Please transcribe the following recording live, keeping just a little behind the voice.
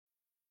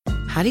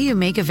how do you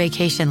make a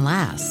vacation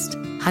last?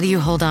 How do you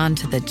hold on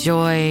to the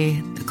joy,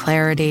 the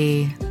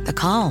clarity, the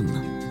calm?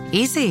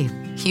 Easy.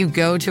 You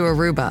go to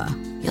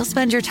Aruba. You'll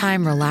spend your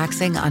time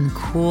relaxing on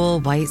cool,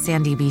 white,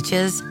 sandy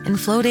beaches and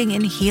floating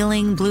in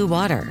healing blue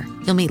water.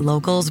 You'll meet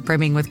locals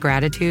brimming with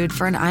gratitude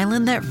for an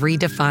island that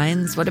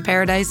redefines what a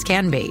paradise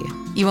can be.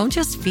 You won't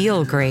just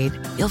feel great,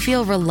 you'll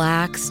feel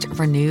relaxed,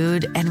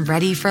 renewed, and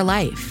ready for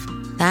life.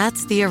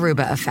 That's the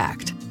Aruba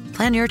effect.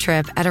 Plan your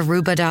trip at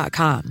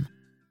Aruba.com.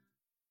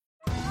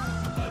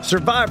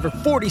 Survivor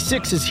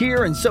 46 is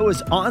here, and so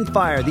is On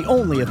Fire, the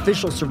only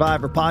official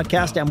Survivor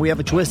podcast, and we have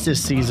a twist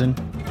this season.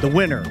 The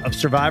winner of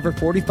Survivor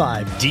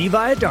 45, Dee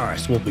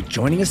Valladares, will be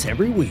joining us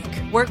every week.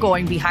 We're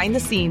going behind the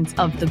scenes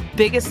of the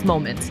biggest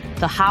moments,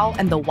 the how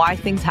and the why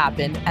things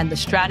happen, and the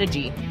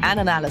strategy and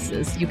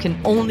analysis you can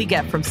only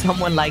get from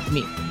someone like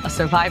me, a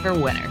Survivor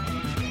winner.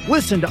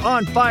 Listen to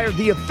On Fire,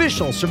 the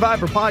official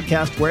Survivor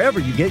podcast, wherever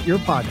you get your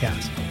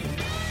podcast.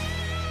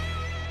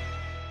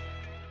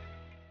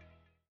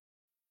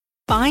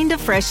 Find a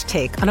fresh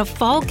take on a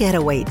fall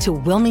getaway to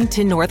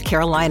Wilmington, North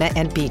Carolina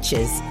and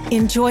beaches.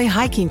 Enjoy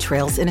hiking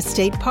trails in a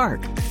state park,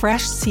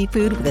 fresh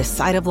seafood with a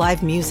side of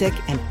live music,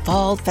 and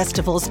fall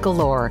festivals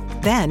galore.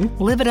 Then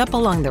live it up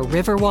along the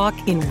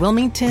Riverwalk in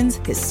Wilmington's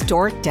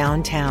historic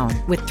downtown.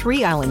 With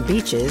 3 island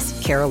beaches,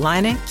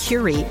 Carolina,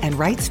 Curie, and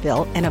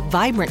Wrightsville, and a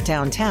vibrant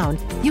downtown,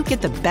 you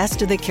get the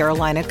best of the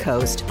Carolina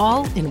coast,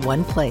 all in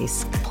one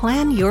place.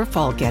 Plan your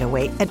fall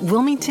getaway at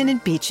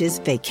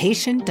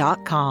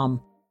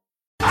WilmingtonandBeachesVacation.com.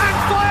 And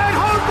fired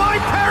home by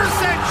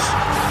Perisic!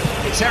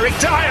 It's Eric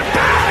Dyer,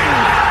 bang!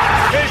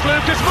 Here's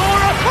Lucas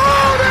Moura,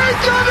 oh,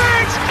 they've done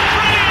it!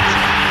 Brilliant!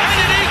 And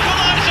an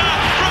equaliser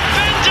from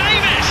Ben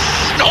Davis!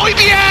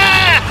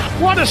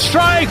 Neubier! What a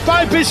strike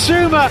by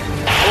Bissouma!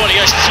 Oh, he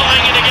goes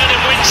flying in again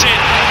and wins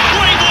it.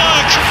 Great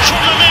work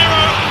from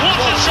Romero. What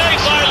a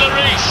save by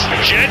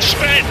Lloris. Jed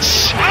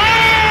Spence.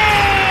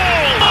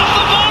 Oh! Off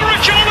the bar,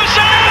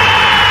 Richarlison!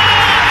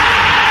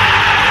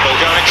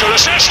 Bulgarian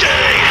Kulusevski!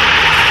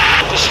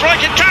 The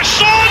striker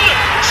Casson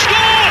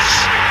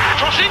scores!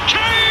 Crossing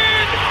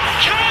Kane!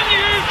 Can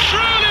you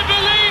truly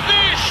believe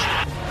this?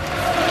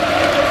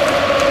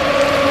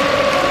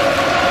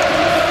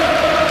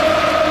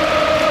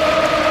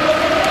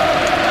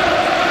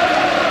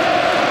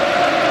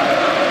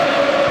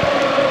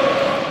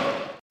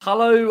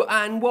 Hello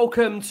and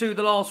welcome to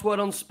The Last Word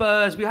on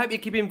Spurs. We hope you're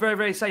keeping very,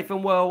 very safe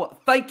and well.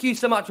 Thank you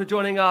so much for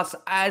joining us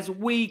as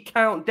we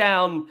count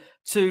down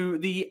to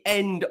the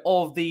end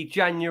of the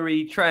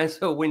January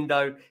transfer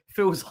window.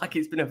 Feels like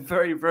it's been a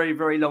very, very,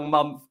 very long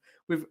month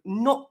with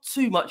not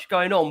too much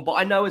going on. But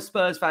I know as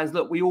Spurs fans,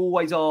 look, we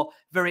always are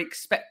very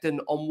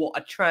expectant on what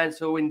a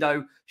transfer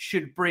window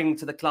should bring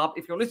to the club.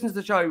 If you're listening to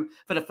the show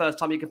for the first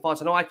time, you can find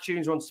us on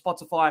iTunes or on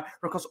Spotify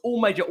or across all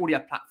major audio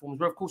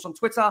platforms. We're, of course, on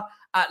Twitter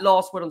at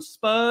Last Word on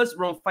Spurs.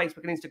 We're on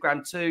Facebook and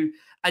Instagram too.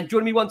 And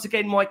joining me once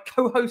again, my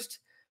co-host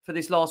for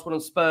this Last Word on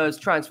Spurs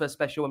transfer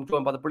special. I'm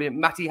joined by the brilliant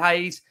Matty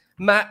Hayes.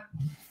 Matt,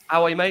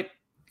 how are you, mate?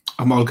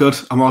 I'm all good.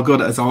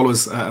 As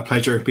always, a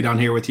pleasure to be down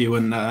here with you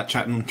and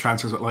chatting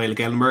transfers with Lyle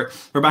again. We're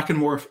back in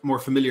more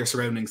familiar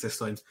surroundings this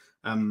time.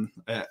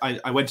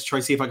 I went to try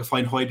to see if I could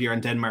find Højbjerg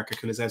in Denmark or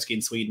Kulusevski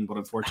in Sweden, but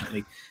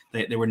unfortunately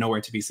they were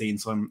nowhere to be seen.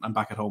 So I'm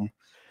back at home.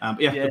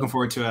 Looking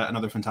forward to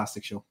another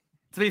fantastic show.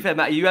 To be fair,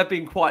 Matty, you have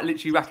been quite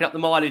literally racking up the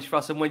mileage for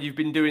us and when you've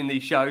been doing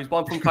these shows.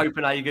 One from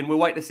Copenhagen. We'll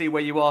wait to see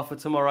where you are for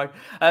tomorrow.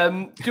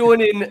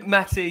 Joining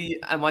Matty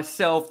and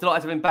myself,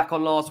 delighted to have been back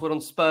on Last Word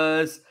on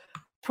Spurs.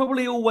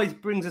 Probably always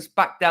brings us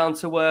back down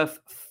to earth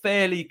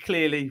fairly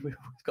clearly. We've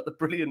got the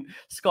brilliant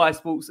Sky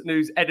Sports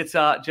News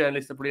editor,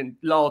 journalist, the brilliant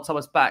Lyle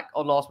Thomas back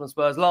on Last Word on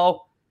Spurs.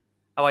 Lyle,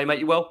 how are you, mate?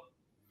 You well?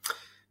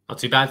 Not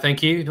too bad,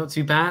 thank you. Not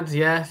too bad,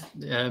 yeah.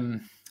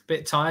 A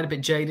bit tired, a bit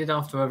jaded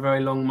after a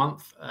very long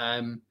month.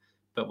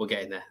 But we're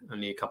getting there.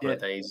 Only a couple of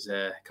days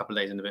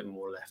and a bit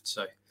more left.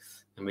 So,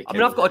 I've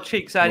got a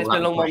cheek saying it's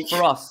been a long month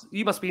for us.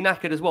 You must be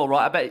knackered as well,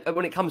 right? I bet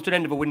when it comes to an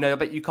end of a window, I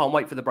bet you can't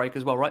wait for the break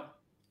as well, right?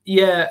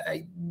 Yeah.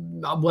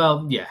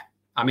 Well, yeah.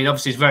 I mean,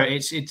 obviously,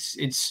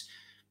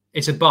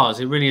 it's a buzz.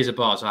 It really is a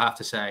buzz, I have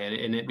to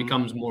say, and it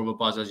becomes more of a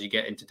buzz as you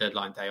get into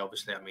deadline day.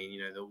 Obviously, I mean,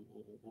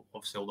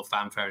 obviously all the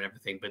fanfare and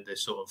everything, but the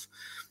sort of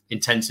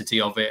intensity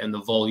of it and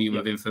the volume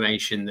of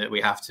information that we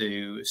have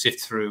to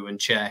sift through and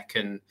check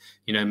and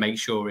make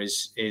sure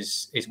is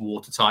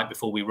watertight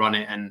before we run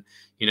it. And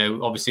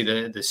obviously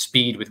the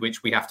speed with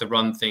which we have to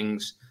run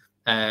things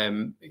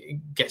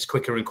it gets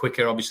quicker and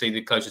quicker. Obviously,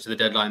 the closer to the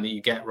deadline that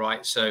you get,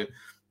 right? So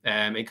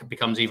it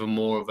becomes even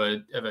more of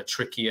a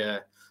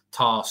trickier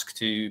task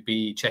to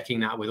be checking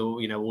that with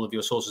all of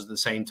your sources at the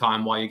same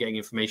time while you're getting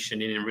information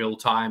in real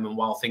time and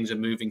while things are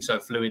moving so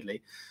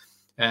fluidly.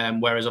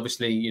 Whereas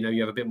obviously, you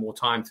have a bit more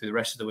time through the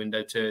rest of the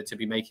window to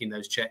be making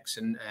those checks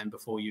and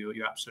before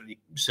you're absolutely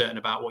certain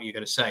about what you're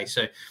going to say.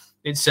 So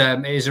it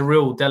is a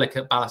real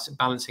delicate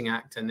balancing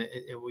act, and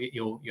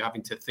you're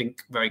having to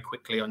think very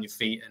quickly on your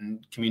feet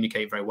and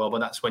communicate very well. But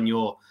that's when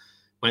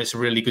it's a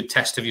really good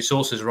test of your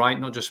sources, right?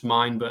 Not just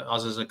mine, but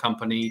us as a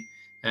company,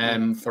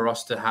 for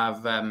us to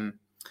have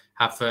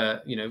have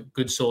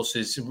good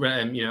sources,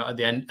 at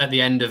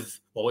the end of,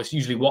 well, it's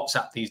usually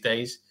WhatsApp these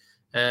days,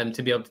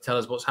 to be able to tell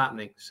us what's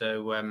happening.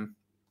 So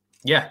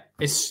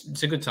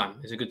it's a good time.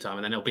 It's a good time,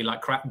 and then it'll be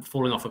like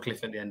falling off a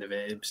cliff at the end of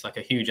it. It's like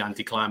a huge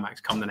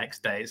anticlimax. Come the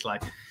next day, it's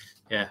like,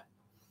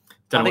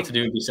 don't know what to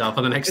do with yourself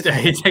on the next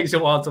day. It takes a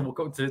while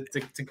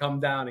to come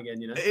down again,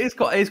 It's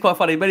quite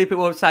funny. Many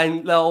people are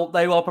saying they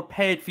are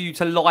prepared for you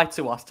to lie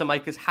to us to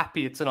make us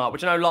happier tonight,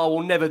 which I know Lyle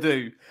will never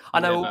do. I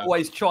know he'll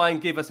always try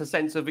and give us a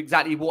sense of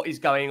exactly what is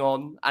going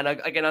on. And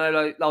again, I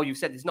know, Lyle, you've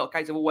said it's not a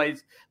case of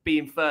always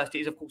being first.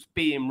 It is, of course,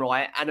 being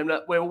right. And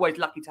we're always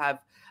lucky to have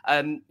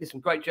some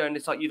great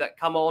journalists like you that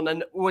come on,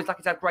 and always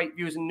lucky to have great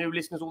viewers and new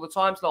listeners all the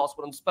time. So last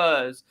one on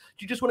Spurs.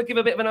 Do you just want to give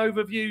a bit of an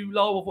overview,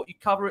 Lyle, of what you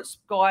cover at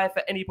Sky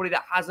for anybody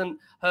that hasn't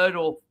heard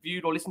or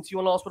viewed or listened to you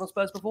on Last One on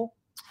Spurs before?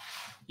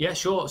 Yeah,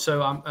 sure.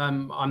 So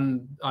I'm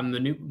one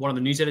of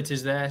the news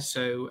editors there.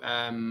 So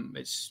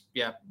it's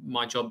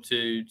my job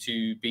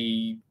to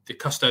be the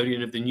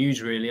custodian of the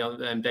news really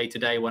day to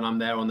day when I'm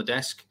there on the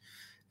desk.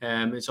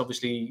 It's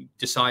obviously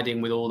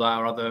deciding with all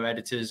our other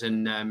editors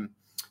and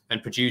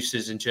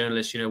producers and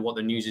journalists, what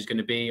the news is going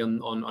to be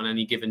on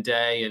any given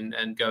day,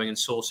 and going and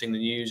sourcing the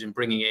news and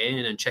bringing it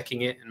in and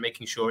checking it and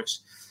making sure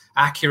it's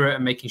accurate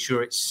and making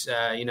sure it's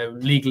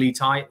legally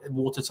tight,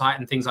 watertight,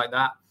 and things like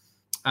that,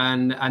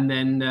 and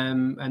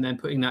then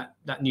putting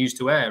that news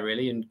to air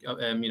really, and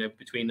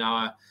between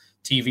our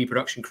TV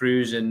production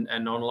crews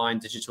and online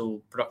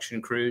digital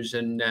production crews,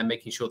 and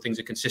making sure things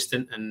are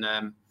consistent, and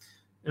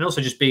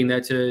also just being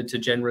there to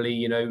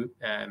generally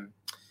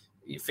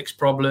fix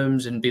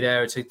problems and be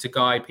there to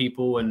guide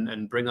people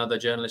and bring other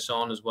journalists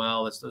on as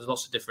well. There's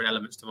lots of different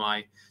elements to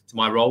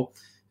my role.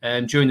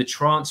 During the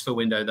transfer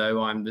window,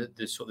 though, I'm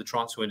the sort of the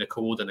transfer window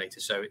coordinator.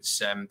 So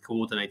it's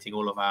coordinating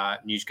all of our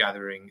news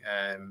gathering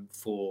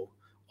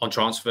on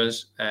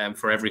transfers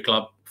for every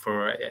club,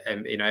 for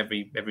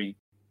every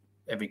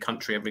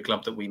country, every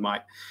club that we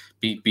might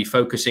be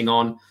focusing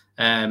on,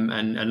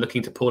 and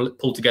looking to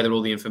pull together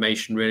all the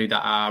information really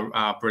that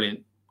our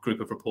brilliant group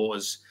of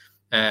reporters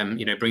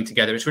bring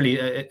together. It's really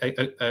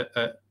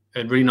a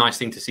really nice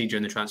thing to see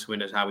during the transfer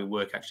windows how we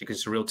work, actually, because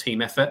it's a real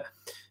team effort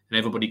and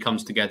everybody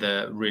comes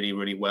together really,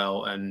 really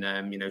well and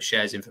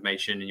shares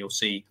information. And you'll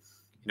see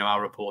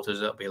our reporters,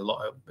 there'll be a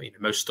lot of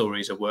most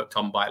stories are worked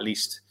on by at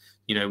least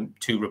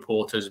 2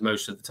 reporters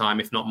most of the time,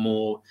 if not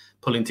more,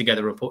 pulling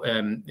together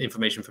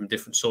information from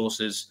different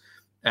sources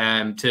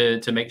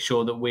to make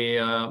sure that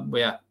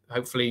we're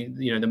hopefully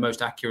the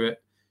most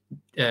accurate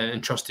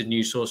and trusted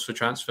news source for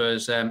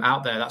transfers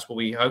out there. That's what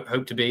we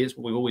hope to be. It's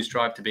what we always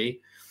strive to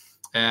be.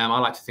 I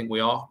like to think we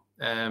are.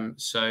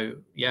 So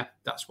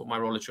that's what my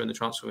role is during the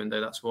transfer window.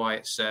 That's why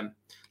it's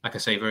like I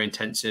say, very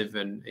intensive,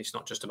 and it's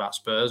not just about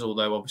Spurs.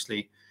 Although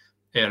obviously,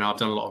 I've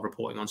done a lot of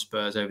reporting on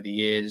Spurs over the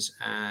years,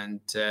 and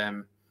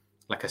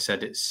like I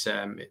said, it's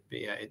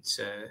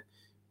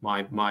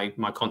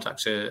my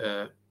contacts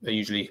are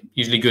usually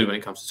good when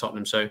it comes to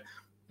Tottenham. So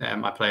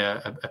I play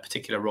a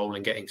particular role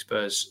in getting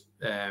Spurs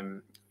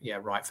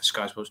right for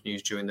Sky Sports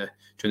News during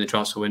the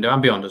transfer window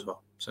and beyond as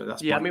well. So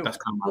that's kind of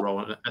my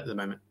role at the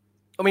moment.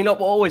 I mean, what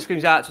always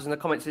screams out to us in the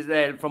comments is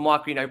there from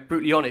Michael,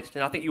 brutally honest.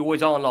 And I think you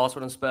always are on Last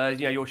One on Spurs.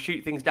 You'll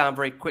shoot things down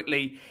very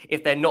quickly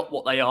if they're not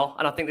what they are.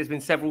 And I think there's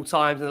been several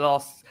times in the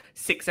last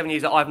 6-7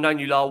 years that I've known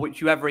you, Lyle, which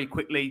you have very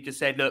quickly just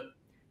said, look,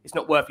 it's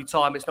not worth your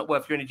time. It's not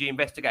worth your energy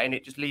investigating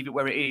it. Just leave it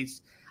where it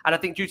is. And I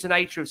think due to the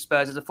nature of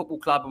Spurs as a football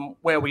club and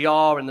where we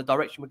are and the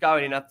direction we're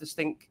going in, I just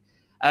think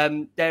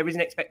there is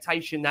an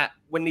expectation that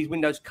when these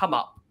windows come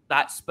up,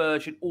 that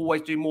Spurs should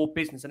always do more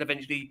business, and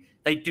eventually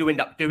they do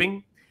end up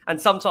doing. And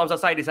sometimes I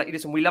say this,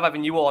 listen, we love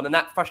having you on, and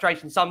that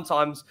frustration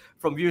sometimes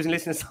from viewers and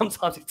listeners,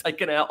 sometimes it's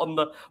taken out on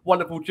the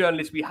wonderful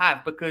journalists we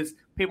have, because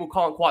people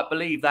can't quite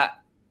believe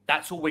that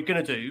that's all we're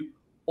going to do,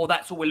 or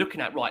that's all we're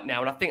looking at right now.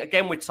 And I think,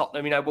 again, with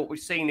Tottenham, what we've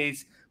seen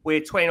is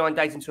we're 29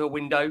 days into a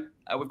window.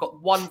 We've got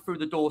one through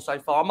the door so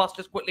far. I must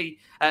just quickly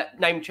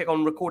name check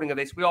on recording of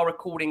this. We are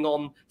recording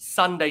on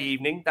Sunday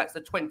evening. That's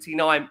the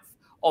 29th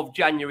of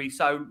January.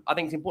 So I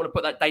think it's important to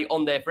put that date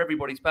on there for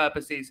everybody's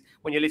purposes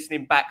when you're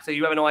listening back, so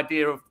you have an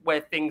idea of where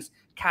things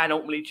can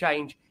ultimately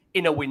change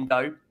in a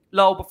window.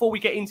 Lyle, before we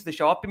get into the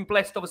show, I've been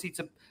blessed, obviously,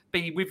 to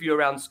be with you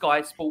around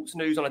Sky Sports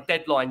News on a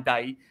deadline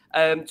day.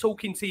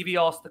 Talking TV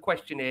asked the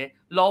question here,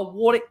 Lyle,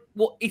 what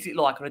is it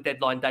like on a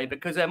deadline day?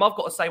 Because I've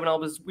got to say, when I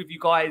was with you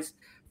guys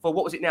for,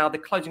 what was it now, the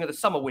closing of the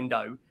summer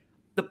window,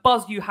 the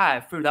buzz you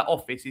have through that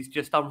office is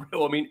just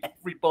unreal. I mean,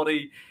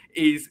 everybody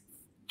is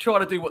trying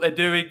to do what they're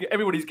doing.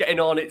 Everybody's getting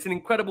on. It's an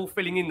incredible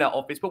feeling in that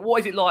office. But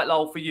what is it like,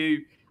 Lyle, for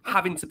you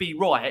having to be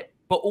right,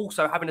 but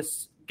also having to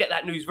get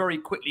that news very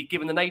quickly,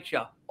 given the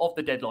nature of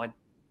the deadline?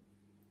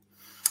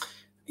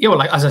 Yeah, well,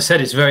 like as I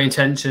said, it's very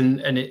intense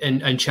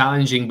and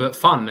challenging, but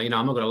fun. I'm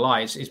not going to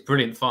lie, it's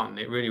brilliant fun.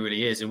 It really,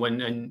 really is. And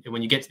when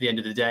you get to the end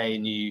of the day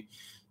and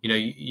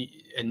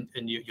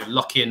you're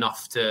lucky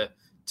enough to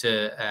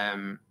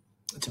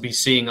to be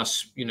seeing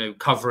us,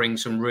 covering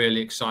some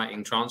really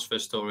exciting transfer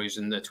stories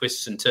and the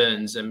twists and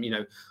turns. And,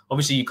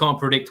 obviously you can't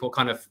predict what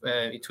kind of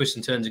twists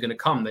and turns are going to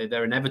come.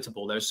 They're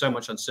inevitable. There's so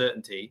much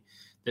uncertainty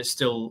that's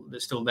still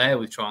there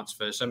with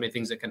transfers. So many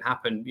things that can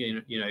happen.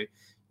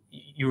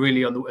 You're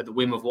really at the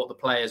whim of what the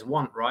players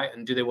want, right?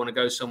 And do they want to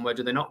go somewhere?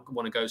 Do they not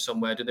want to go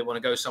somewhere? Do they want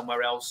to go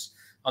somewhere else?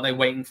 Are they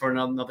waiting for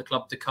another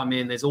club to come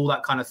in? There's all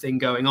that kind of thing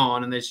going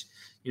on. And there's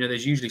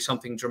usually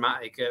something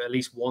dramatic, at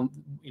least one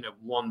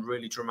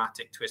really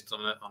dramatic twist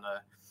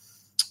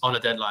on a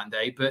deadline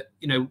day. But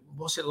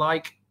what's it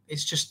like?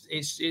 It's just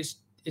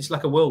it's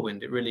like a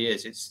whirlwind. It really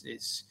is.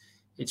 It's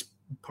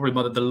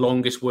probably the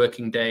longest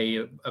working day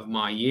of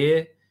my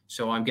year.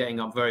 So I'm getting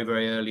up very,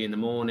 very early in the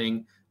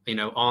morning. Reading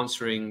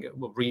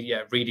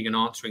and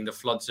answering the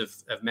floods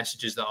of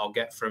messages that I'll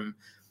get from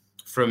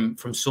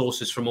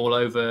sources from all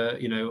over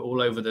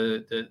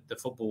the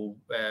football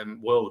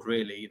world,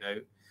 really.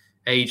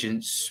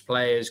 Agents,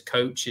 players,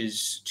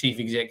 coaches, chief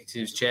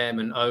executives,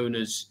 chairmen,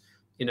 owners,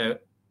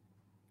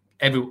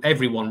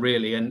 everyone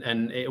really,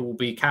 and it will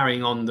be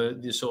carrying on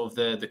the sort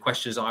of the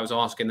questions I was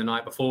asking the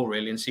night before,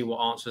 really, and see what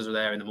answers are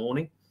there in the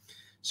morning.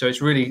 So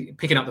it's really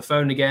picking up the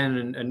phone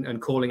again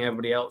and calling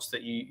everybody else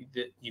that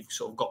you've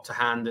sort of got to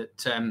hand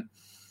that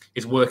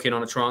is working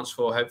on a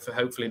transfer,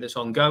 hopefully that's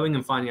ongoing,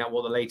 and finding out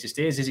what the latest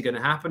is. Is it going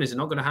to happen? Is it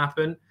not going to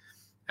happen?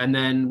 And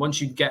then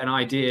once you get an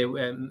idea,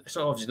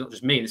 so obviously not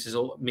just me, this is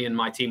all me and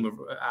our team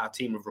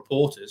of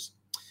reporters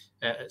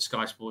at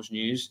Sky Sports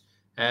News.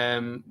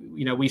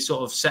 We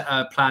sort of set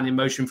a plan in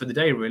motion for the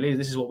day, really.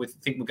 This is what we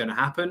think is going to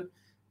happen,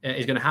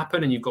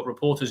 and you've got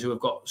reporters who have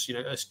got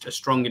are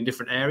strong in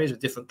different areas with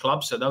different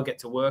clubs, so they'll get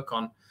to work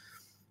on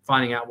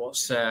finding out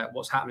what's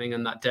happening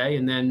on that day,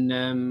 and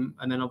then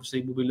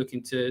obviously we'll be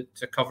looking to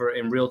cover it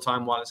in real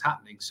time while it's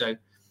happening. So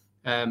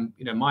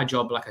my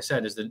job, like I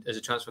said, as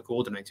a transfer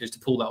coordinator, is to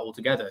pull that all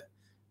together.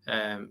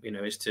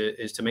 Is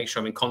to make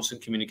sure I'm in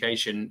constant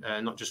communication,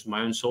 not just with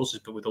my own sources,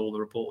 but with all the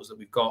reporters that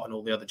we've got and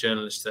all the other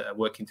journalists that are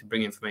working to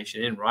bring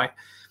information in, right?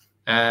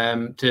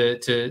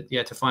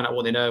 To find out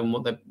what they know and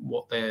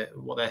what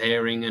they're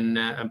hearing,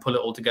 and pull it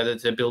all together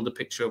to build a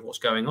picture of what's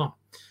going on.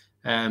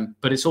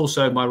 But it's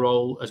also my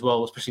role as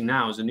well, especially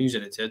now as a news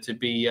editor, to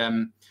be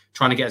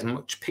trying to get as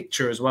much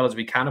picture as well as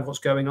we can of what's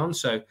going on.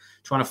 So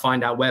trying to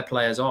find out where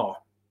players are.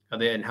 Are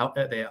they at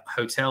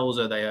hotels?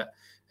 Are they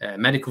at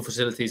medical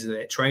facilities? Are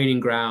they at training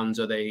grounds?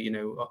 Are they,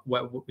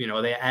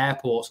 are they at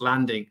airports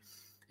landing?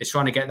 It's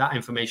trying to get that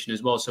information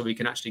as well, so we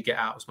can actually get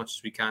out as much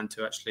as we can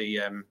to actually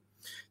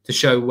to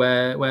show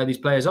where these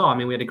players are. I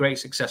mean, we had a great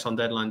success on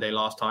deadline day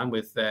last time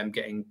with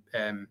getting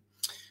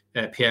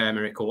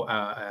Pierre-Emerick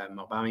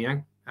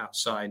Aubameyang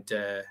outside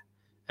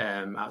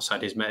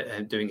his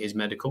doing his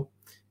medical.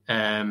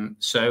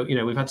 So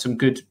we've had some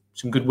good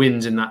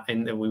wins in that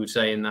we would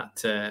say in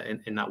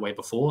that way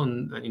before,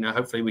 and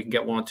hopefully we can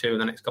get one or two in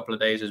the next couple of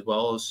days as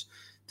well, as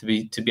to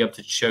be able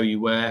to show you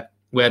where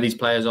these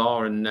players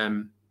are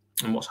and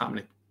what's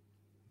happening.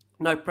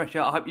 No pressure.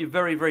 I hope you're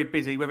very, very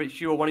busy, whether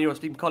it's you or one of your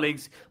esteemed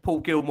colleagues,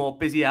 Paul Gilmore,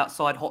 busy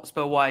outside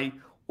Hotspur Way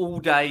all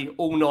day,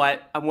 all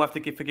night, and we'll have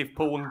to forgive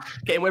Paul and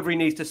get him wherever he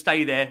needs to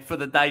stay there for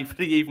the day, for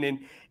the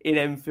evening in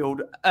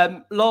Enfield.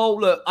 Lowell,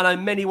 look, I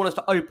know many want us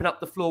to open up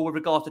the floor with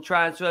regards to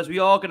transfers. We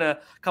are going to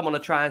come on to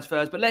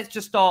transfers, but let's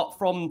just start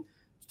from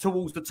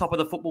towards the top of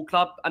the football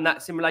club, and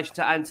that's in relation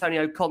to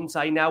Antonio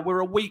Conte. Now,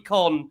 we're a week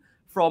on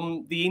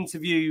from the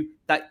interview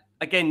that,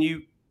 again,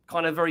 you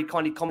kind of very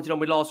kindly commented on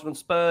with last week on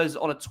Spurs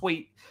on a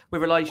tweet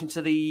with relation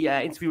to the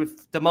interview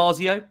with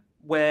Damasio,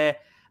 where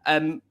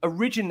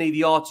originally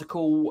the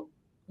article,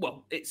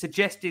 well, it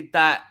suggested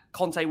that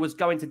Conte was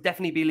going to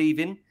definitely be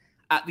leaving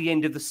at the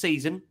end of the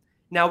season.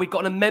 Now, we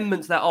got an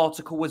amendment to that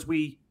article, as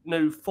we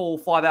know, 4 or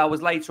 5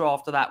 hours later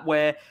after that,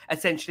 where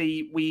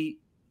essentially we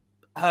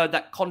heard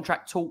that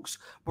contract talks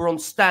were on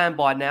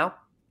standby now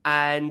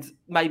and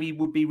maybe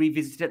would be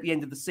revisited at the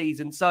end of the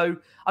season. So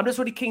I'm just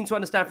really keen to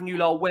understand from you,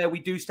 Lowell, where we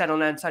do stand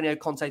on Antonio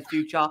Conte's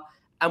future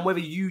and whether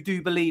you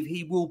do believe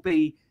he will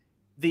be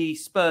the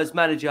Spurs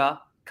manager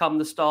come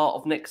the start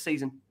of next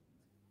season.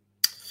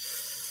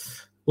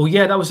 Well,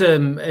 yeah, that was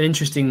an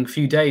interesting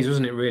few days,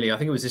 wasn't it, really? I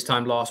think it was this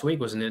time last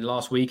week, wasn't it?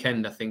 Last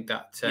weekend, I think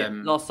that...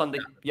 last Sunday,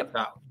 yep.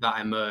 That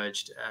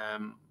emerged.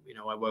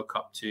 I woke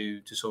up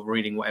to sort of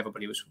reading what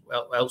everybody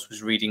else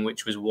was reading,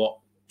 which was what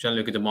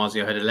Gianluca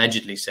Damasio had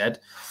allegedly said.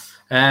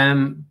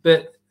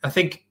 But I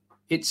think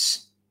there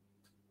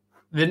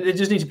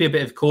just needs to be a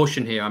bit of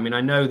caution here. I mean,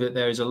 I know that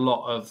there is a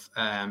lot of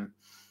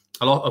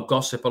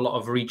gossip, a lot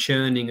of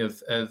rechurning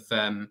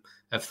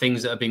of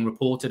things that are being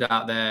reported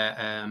out there,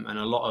 and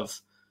a lot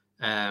of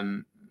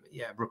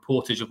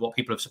reportage of what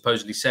people have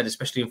supposedly said,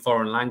 especially in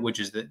foreign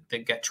languages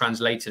that get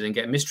translated and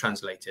get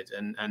mistranslated.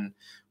 And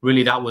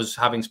really, that was,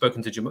 having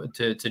spoken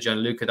to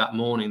Gianluca that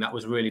morning, that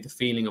was really the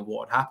feeling of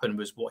what had happened,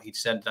 was what he'd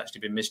said had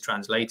actually been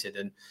mistranslated.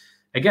 And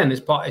again,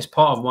 it's part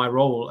of my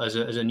role as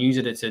a news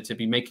editor to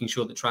be making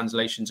sure that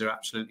translations are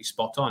absolutely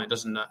spot on. It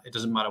doesn't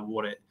matter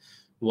what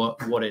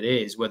it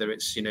is, whether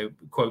it's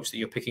quotes that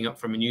you're picking up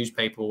from a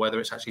newspaper or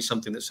whether it's actually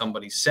something that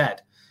somebody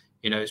said.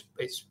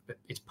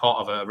 it's part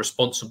of a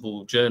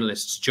responsible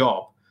journalist's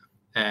job,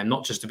 and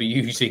not just to be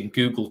using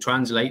Google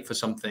Translate for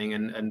something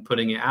and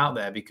putting it out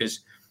there, because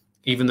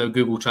even though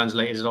Google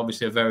Translate is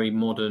obviously a very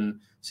modern,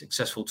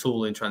 successful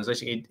tool in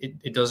translation,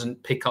 it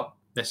doesn't pick up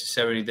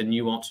necessarily the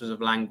nuances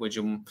of language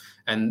and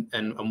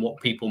what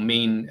people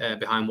mean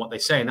behind what they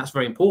say, and that's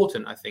very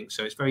important, I think.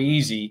 So it's very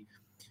easy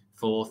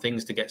for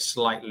things to get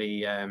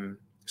slightly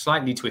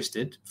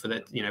twisted, for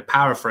that,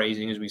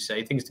 paraphrasing, as we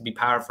say, things to be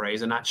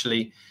paraphrased, and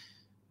actually,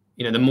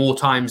 the more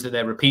times that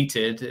they're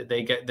repeated,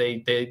 they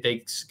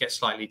get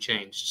slightly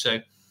changed. So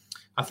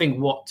I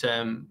think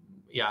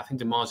I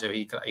think Damasio,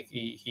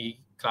 he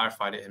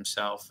clarified it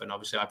himself, and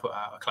obviously I put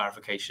out a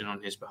clarification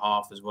on his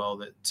behalf as well,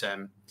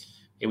 that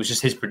it was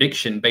just his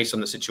prediction based on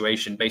the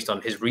situation, based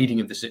on his reading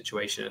of the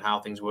situation and how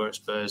things were at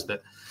Spurs,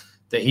 that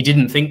he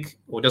didn't think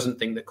or doesn't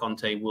think that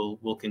Conte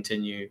will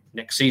continue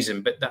next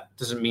season. But that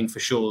doesn't mean for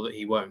sure that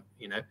he won't.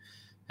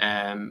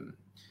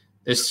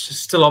 There's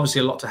still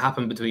obviously a lot to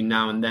happen between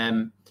now and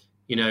then.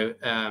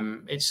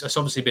 It's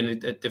obviously been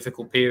a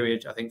difficult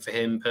period, I think, for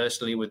him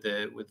personally, with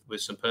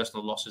some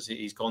personal losses that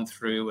he's gone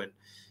through, and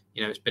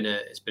it's been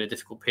a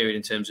difficult period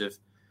in terms of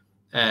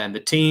the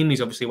team. He's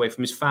obviously away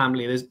from his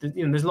family.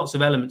 There's lots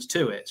of elements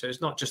to it, so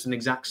it's not just an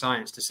exact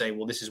science to say,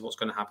 well, this is what's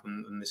going to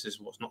happen and this is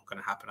what's not going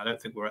to happen. I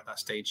don't think we're at that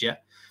stage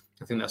yet.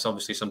 I think that's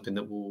obviously something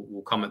that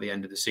will come at the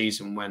end of the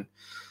season, when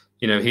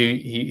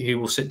he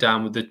will sit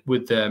down with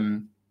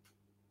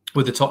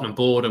the Tottenham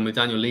board and with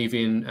Daniel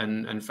Levy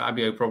and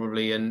Fabio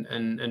probably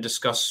and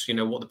discuss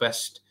what the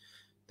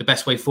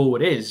best way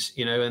forward is.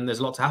 And there's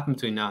a lot to happen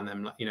between now and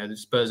then. The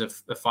Spurs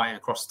are fighting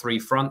across three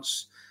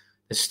fronts.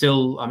 There's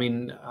still, I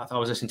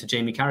was listening to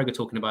Jamie Carragher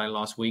talking about it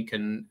last week,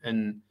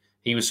 and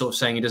he was sort of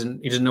saying he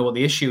doesn't know what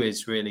the issue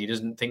is really. He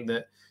doesn't think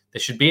that there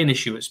should be an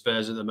issue at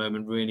Spurs at the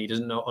moment. Really, he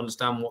doesn't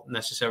understand what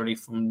necessarily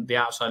from the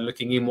outside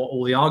looking in what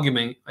all the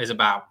argument is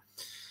about.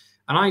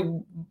 And I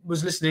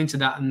was listening to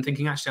that and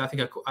thinking, actually, I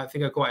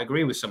think I quite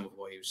agree with some of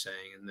what he was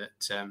saying, and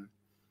that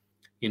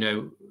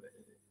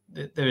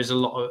there has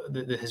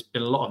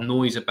been a lot of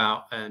noise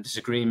about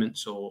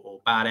disagreements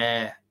or bad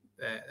air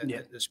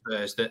at the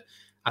Spurs. That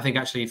I think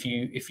actually,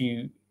 if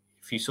you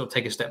sort of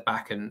take a step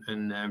back and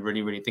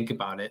really, really think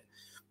about it,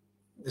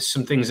 there's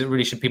some things that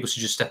really people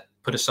should just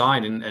put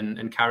aside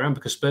and carry on,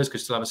 because Spurs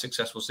could still have a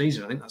successful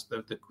season. I think that's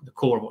the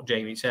core of what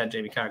Jamie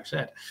Carragher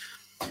said.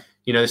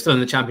 They're still in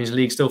the Champions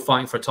League, still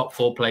fighting for a top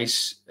 4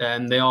 place,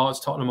 and they are, as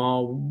Tottenham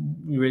are,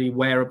 really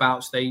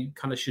whereabouts they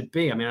kind of should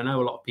be. I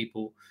know a lot of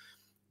people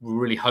were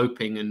really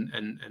hoping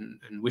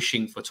and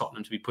wishing for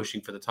Tottenham to be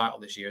pushing for the title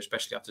this year,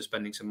 especially after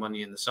spending some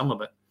money in the summer.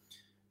 But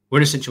we're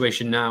in a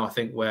situation now, I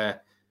think,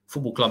 where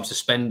football clubs are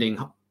spending,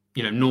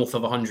 north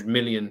of 100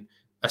 million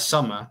a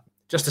summer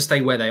just to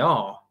stay where they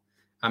are.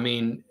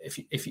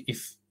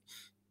 If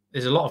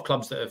there's a lot of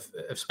clubs that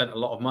have spent a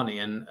lot of money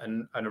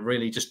and are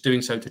really just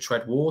doing so to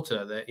tread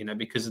water, that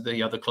because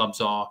the other clubs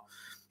are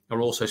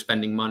also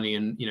spending money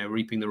and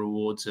reaping the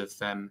rewards of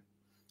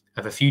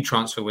a few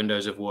transfer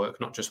windows of work,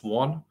 not just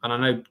one. And I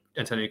know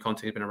Antonio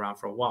Conte has been around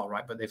for a while,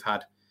 right? But they've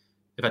had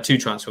 2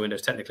 transfer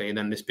windows technically, and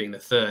then this being the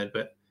third.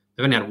 But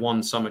they've only had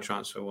one summer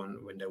transfer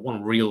window,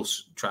 one real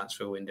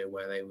transfer window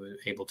where they were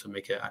able to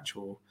make an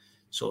actual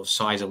sort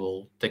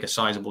of take a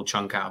sizable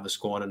chunk out of the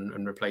squad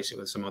and replace it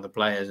with some other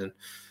players. And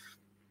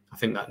I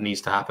think that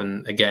needs to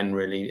happen again,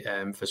 really,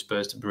 for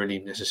Spurs to really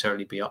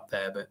necessarily be up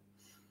there. But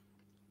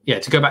yeah,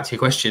 to go back to your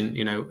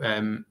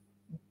question,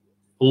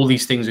 all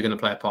these things are going to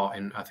play a part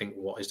in, I think,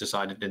 what is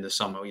decided in the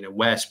summer.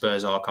 Where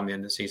Spurs are come the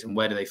end of the season,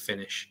 where do they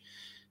finish?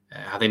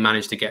 How they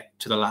managed to get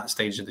to the last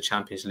stage of the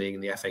Champions League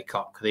and the FA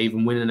Cup? Could they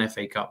even win an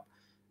FA Cup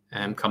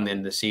come the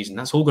end of the season?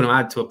 That's all going to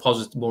add to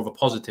more of a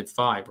positive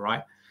vibe,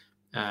 right?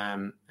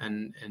 So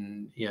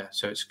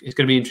it's going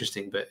to be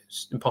interesting, but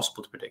it's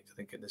impossible to predict, I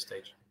think, at this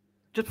stage.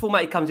 Just before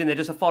Matty comes in there,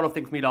 just a final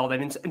thing for me, Lyle,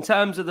 then. In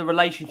terms of the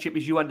relationship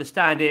as you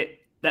understand it,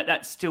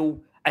 that's still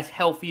as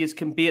healthy as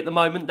can be at the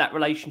moment, that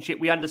relationship.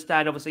 We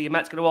understand, obviously, and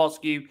Matt's going to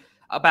ask you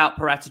about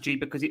Paratici,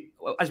 because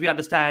as we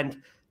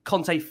understand,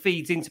 Conte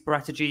feeds into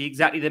Paratici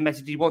exactly the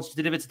message he wants to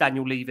deliver to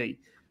Daniel Levy.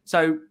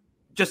 So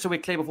just so we're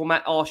clear before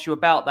Matt asks you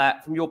about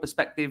that, from your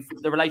perspective,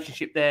 the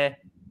relationship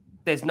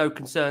there's no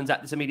concerns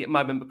at this immediate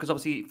moment, because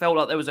obviously it felt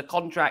like there was a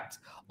contract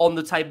on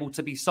the table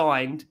to be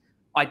signed,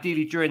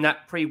 ideally during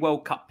that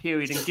pre-World Cup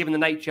period, and given the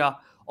nature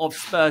of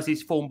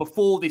Spurs' form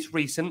before this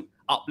recent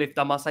uplift,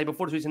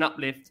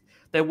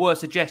 there were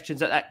suggestions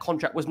that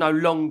contract was no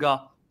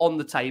longer on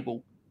the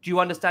table. Do you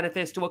understand if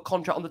there's still a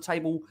contract on the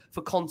table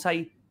for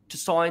Conte to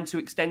sign, to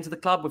extend to the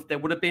club, if there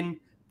would have been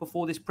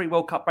before this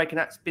pre-World Cup break, and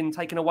that's been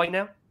taken away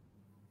now?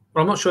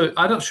 Well, I'm not sure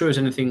there's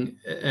anything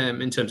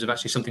in terms of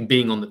actually something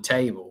being on the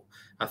table.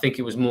 I think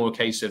it was more a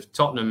case of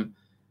Tottenham.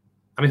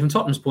 From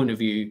Tottenham's point of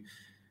view,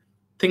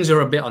 things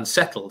are a bit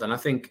unsettled, and I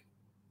think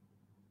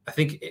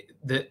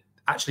that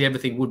actually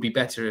everything would be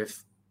better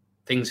if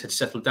things had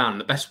settled down.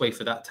 And the best way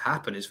for that to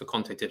happen is for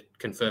Conte to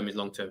confirm his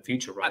long-term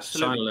future, right?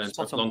 Sign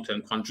a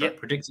long-term contract,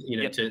 predict,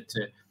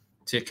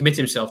 commit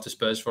himself to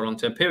Spurs for a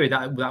long-term period,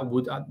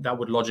 that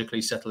would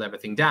logically settle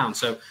everything down.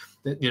 So,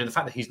 the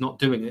fact that he's not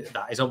doing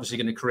that is obviously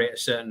going to create a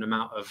certain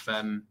amount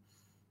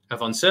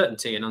of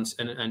uncertainty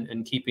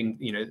and keeping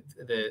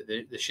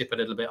the ship a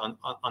little bit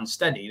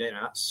unsteady.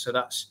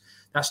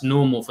 That's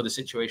normal for the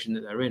situation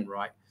that they're in,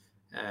 right?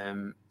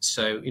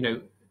 So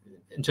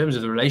in terms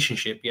of the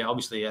relationship,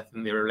 obviously I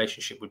think the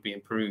relationship would be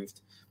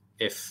improved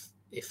if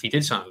he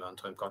did sign a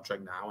long-term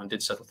contract now and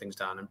did settle things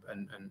down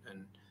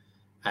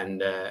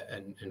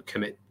and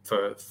commit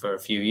for a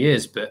few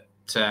years. But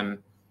the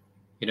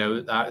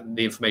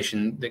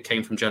information that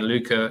came from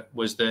Gianluca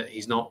was that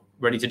he's not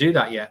ready to do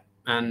that yet,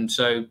 and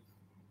so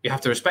you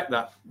have to respect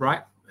that,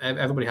 right?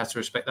 Everybody has to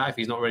respect that if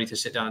he's not ready to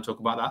sit down and talk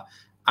about that.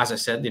 As I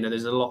said,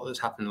 there's a lot that's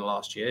happened in the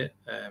last year.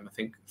 I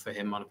think for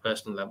him on a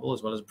personal level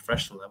as well as a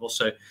professional level.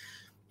 So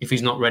if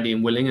he's not ready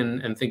and willing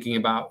and thinking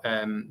about,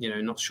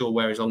 not sure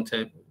where his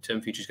long-term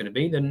future is going to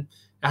be, then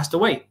it has to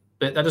wait.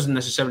 But that doesn't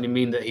necessarily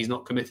mean that he's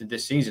not committed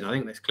this season. I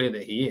think that's clear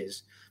that he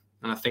is.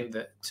 And I think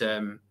that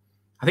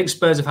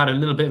Spurs have had a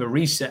little bit of a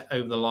reset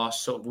over the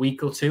last sort of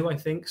week or two, I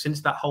think,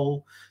 since that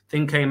whole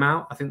thing came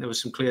out. I think there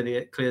was some clear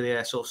the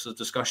air sorts of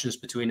discussions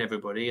between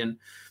everybody. And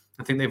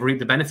I think they've reaped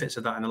the benefits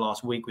of that in the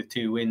last week with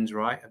 2 wins,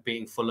 right?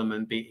 Beating Fulham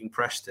and beating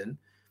Preston.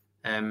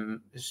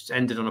 It's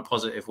ended on a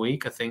positive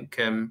week. I think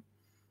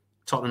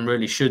Tottenham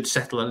really should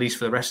settle at least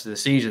for the rest of the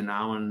season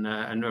now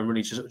and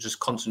really just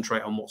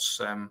concentrate on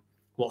what's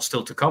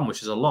still to come,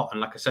 which is a lot. And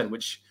like I said,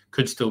 which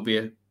could still be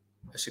a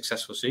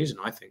successful season,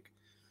 I think.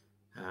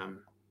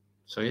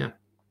 So, yeah.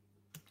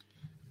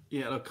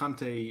 Yeah, look,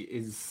 Conte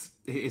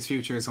his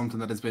future is something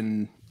that has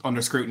been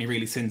under scrutiny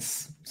really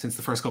since the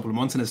first couple of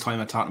months in his time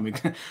at Tottenham. We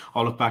can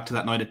all look back to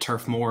that night at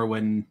Turf Moor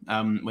when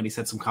he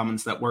said some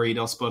comments that worried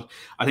us. But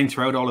I think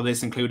throughout all of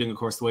this, including, of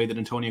course, the way that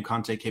Antonio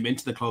Conte came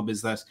into the club,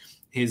 is that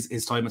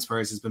his time at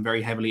Spurs has been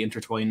very heavily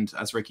intertwined,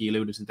 as Ricky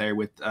alluded to there,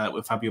 with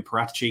Fabio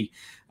Paratici.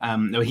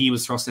 Now, he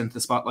was thrust into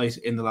the spotlight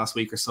in the last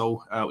week or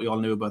so. We all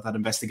knew about that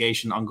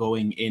investigation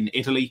ongoing in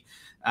Italy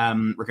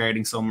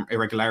regarding some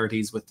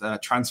irregularities with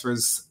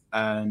transfers.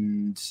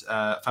 And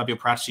Fabio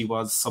Paratici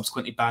was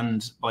subsequently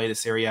banned by the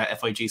Serie A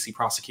FIGC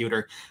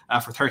prosecutor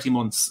for 30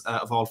 months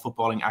of all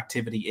footballing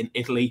activity in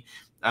Italy.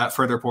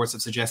 Further reports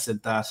have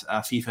suggested that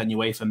FIFA and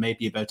UEFA may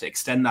be about to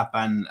extend that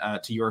ban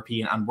to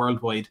European and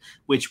worldwide,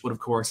 which would, of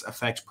course,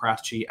 affect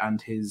Paratici and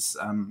his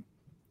time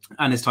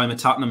at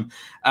Tottenham.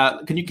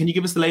 Can you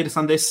give us the latest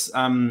on this?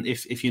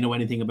 If you know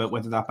anything about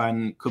whether that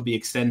ban could be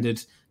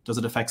extended? Does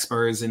it affect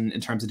Spurs in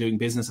terms of doing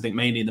business? I think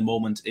mainly in the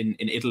moment in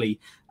Italy.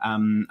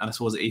 And I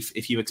suppose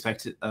if you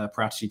expect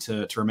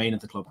Paratici to remain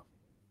at the club.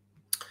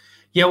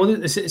 Yeah, well,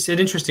 it's an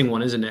interesting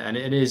one, isn't it? And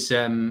it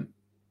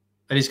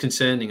is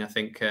concerning, I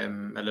think,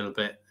 a little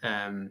bit,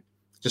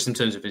 just in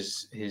terms of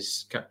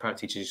his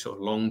Paratici's sort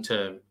of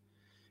long-term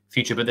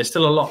future. But there's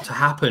still a lot to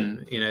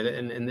happen,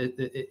 and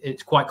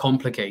it's quite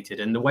complicated.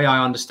 And the way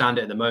I understand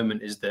it at the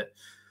moment is that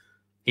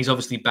he's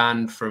obviously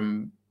banned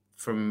from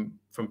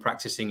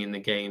practicing in the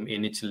game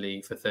in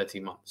Italy for 30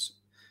 months.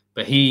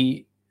 But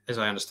he, as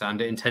I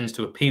understand it, intends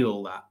to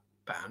appeal that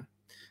ban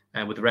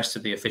with the rest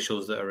of the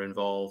officials that are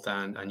involved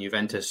and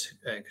Juventus,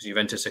 because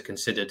Juventus are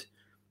considered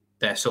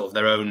their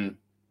own.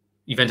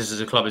 Juventus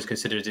as a club is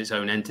considered its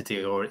own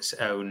entity or its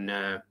own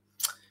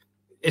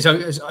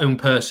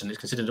person. It's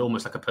considered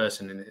almost like a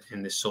person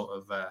in this sort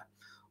of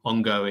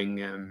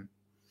ongoing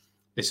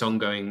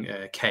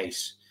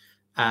case.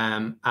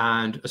 And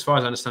as far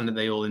as I understand it,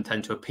 they all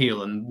intend to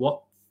appeal. And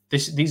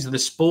these are the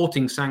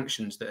sporting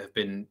sanctions that have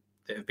been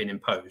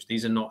imposed.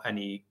 These are not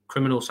any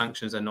criminal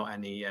sanctions. They're not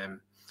any.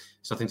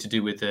 It's nothing to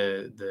do with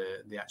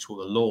the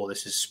actual law.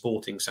 This is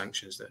sporting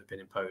sanctions that have been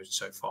imposed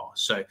so far.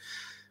 So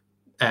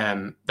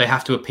they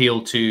have to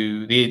appeal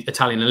to the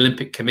Italian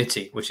Olympic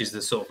Committee, which is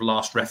the sort of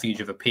last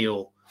refuge of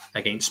appeal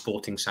against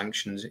sporting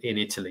sanctions in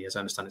Italy. As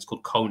I understand, it's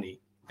called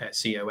CONI,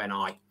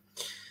 CONI.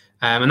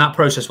 And that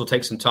process will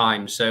take some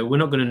time. So we're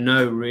not going to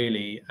know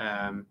really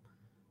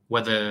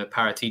whether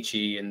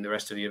Paratici and the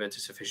rest of the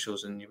Juventus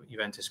officials and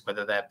Juventus,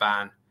 whether their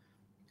ban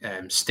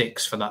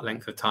sticks for that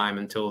length of time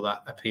until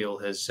that appeal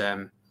has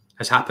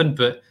happened.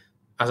 But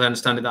as I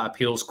understand it, that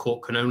appeals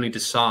court can only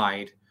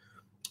decide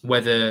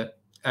whether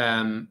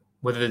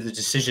the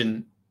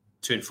decision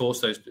to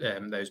enforce those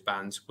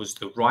bans was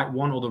the right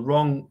one or the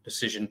wrong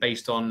decision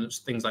based on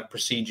things like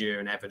procedure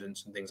and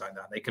evidence and things like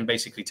that. They can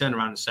basically turn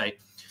around and say,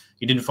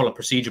 you didn't follow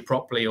procedure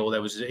properly, or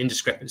there was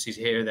indiscrepancies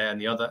here, there, and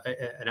the other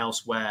and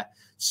elsewhere.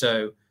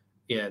 So,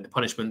 yeah, the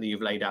punishment that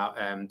you've laid out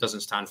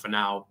doesn't stand for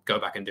now. Go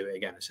back and do it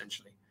again.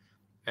 Essentially,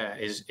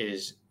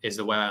 is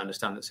the way I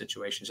understand the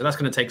situation. So that's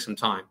going to take some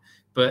time.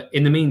 But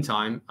in the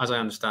meantime, as I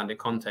understand it,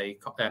 Paratici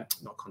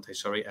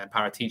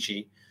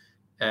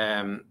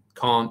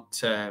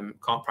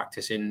can't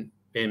practice in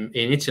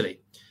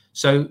Italy.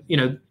 So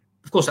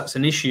of course, that's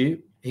an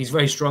issue. He's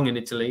very strong in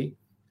Italy.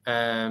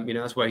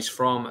 That's where he's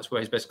from. That's where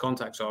his best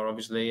contacts are,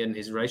 obviously, and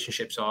his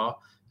relationships are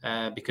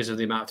because of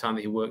the amount of time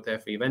that he worked there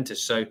for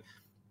Juventus. So,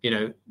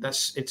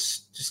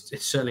 it's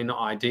certainly not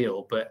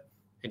ideal, but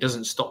it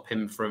doesn't stop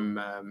him from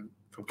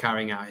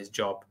carrying out his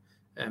job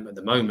at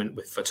the moment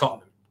for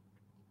Tottenham.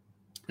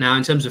 Now,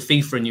 in terms of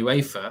FIFA and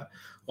UEFA,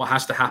 what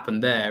has to happen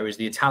there is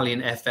the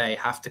Italian FA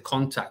have to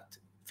contact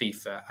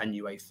FIFA and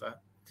UEFA,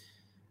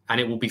 and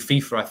it will be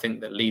FIFA, I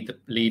think, that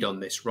lead on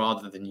this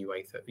rather than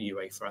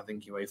UEFA. I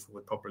think UEFA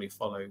would probably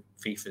follow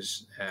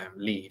FIFA's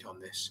lead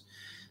on this,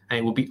 and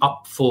it will be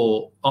up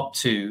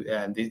to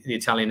the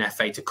Italian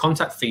FA to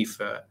contact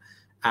FIFA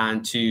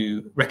and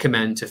to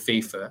recommend to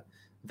FIFA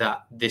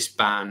that this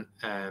ban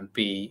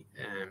be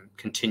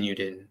continued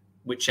in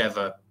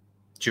whichever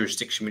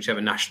jurisdiction,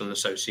 whichever national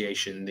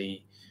association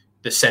the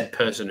said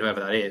person, whoever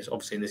that is,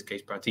 obviously in this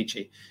case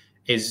Paratici,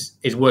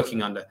 is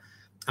working under.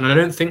 And I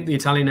don't think the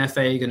Italian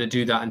FA are going to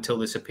do that until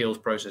this appeals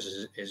process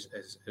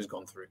has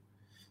gone through.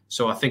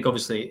 So I think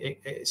obviously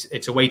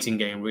it's a waiting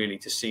game really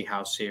to see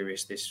how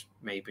serious this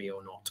may be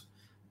or not.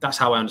 That's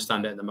how I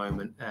understand it at the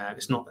moment.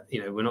 It's not,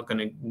 we're not going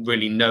to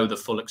really know the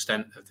full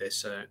extent of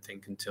this, I don't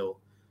think, until,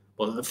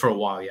 well, for a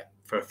while yet,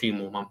 for a few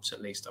more months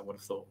at least, I would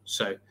have thought.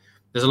 So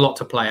there's a lot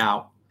to play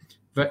out.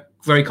 Very,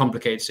 very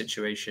complicated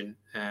situation.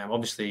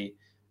 Obviously,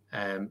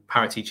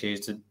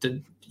 Paratici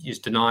is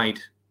denied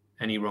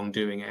any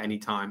wrongdoing at any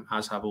time,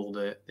 as have all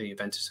the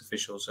Juventus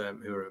officials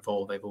who are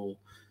involved. They've all,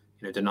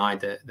 denied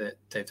that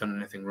they've done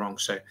anything wrong.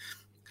 So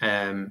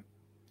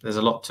there's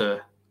a lot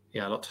to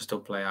still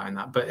play out in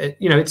that. But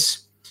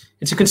it's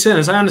a concern,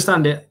 as I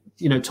understand it.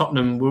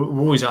 Tottenham were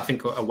always, I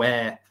think,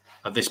 aware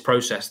of this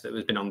process that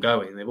has been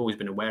ongoing. They've always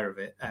been aware of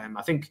it.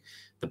 I think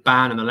the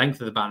ban and the length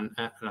of the ban,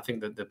 and I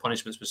think that the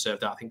punishments were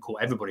served out, I think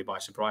caught everybody by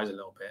surprise a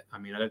little bit. I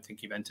mean, I don't think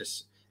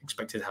Juventus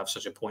expected to have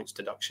such a points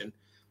deduction.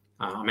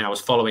 I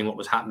was following what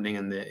was happening,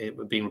 and it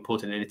was being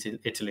reported in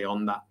Italy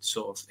on that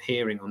sort of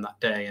hearing on that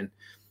day. And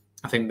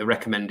I think the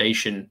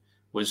recommendation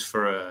was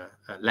for a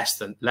less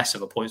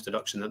of a points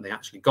deduction than they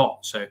actually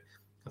got. So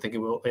I think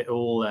it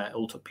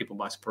all took people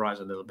by surprise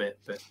a little bit.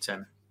 But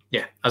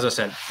as I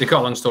said, to cut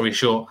a long story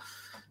short,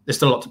 there's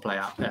still a lot to play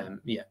out.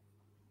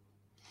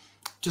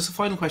 Just a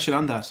final question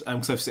on that,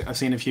 because I've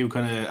seen a few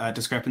kind of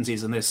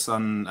discrepancies in this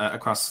on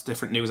across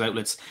different news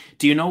outlets.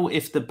 Do you know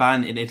if the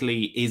ban in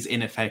Italy is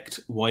in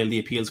effect while the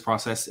appeals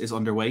process is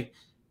underway?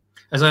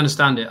 As I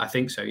understand it, I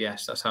think so.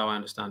 Yes, that's how I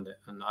understand it,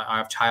 and I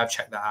have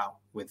checked that out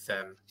with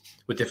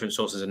different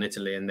sources in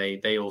Italy, and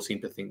they all seem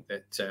to think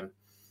that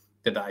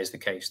that is the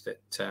case.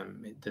 That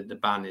the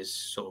ban is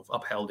sort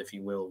of upheld, if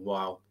you will,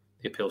 while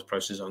the appeals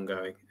process is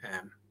ongoing.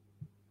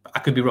 I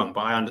could be wrong,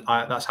 but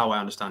that's how I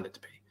understand it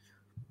to be.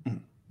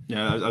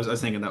 Yeah, I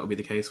was thinking that would be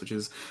the case, which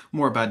is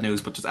more bad news,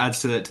 but just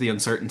adds to the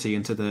uncertainty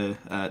and to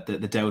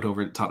the doubt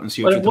over Tottenham's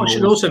future. Well, what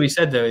should also be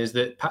said, though, is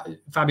that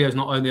Fabio is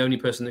not the only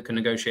person that can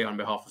negotiate on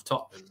behalf of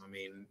Tottenham. I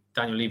mean,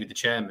 Daniel Levy, the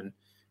chairman,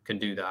 can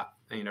do that.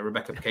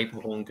 Rebecca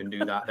Capehorn can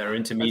do that. There are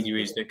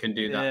intermediaries that can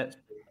do that.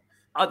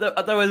 I don't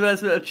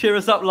know, cheer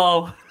us up,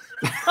 Lyle.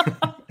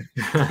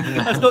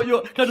 That's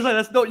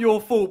not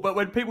your fault. But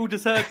when people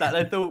just heard that,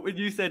 they thought when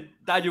you said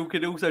Daniel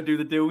could also do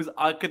the deals,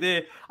 I could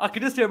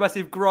just hear a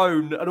massive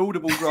groan, an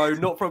audible groan,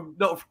 not from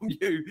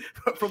you,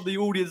 but from the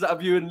audience that are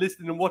viewing,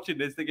 listening, and watching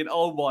this, thinking,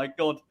 "Oh my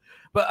god!"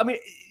 But I mean,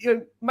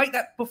 make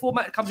that before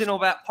Matt comes in on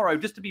about Porro,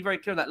 just to be very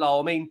clear on that, Lyle.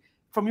 I mean,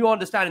 from your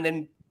understanding,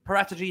 then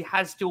Paratici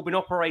has still been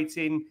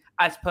operating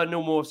as per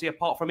normal, obviously,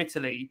 apart from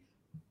Italy,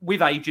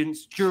 with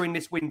agents during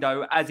this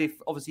window, as if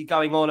obviously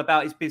going on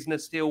about his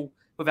business still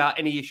without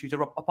any issues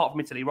apart from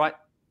Italy, right?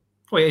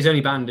 Well, he's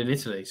only banned in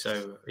Italy,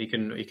 so he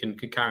can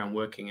carry on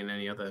working in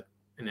any other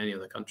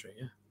country.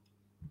 Yeah.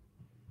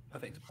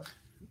 Perfect.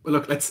 Well,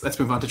 look, let's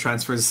move on to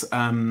transfers.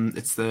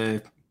 It's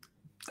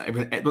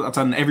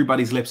on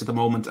everybody's lips at the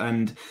moment,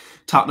 and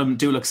Tottenham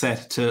do look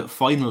set to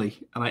finally,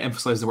 and I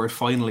emphasise the word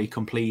finally,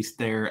 complete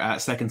their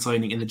second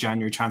signing in the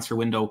January transfer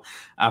window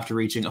after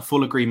reaching a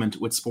full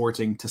agreement with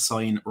Sporting to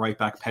sign right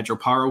back Pedro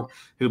Porro,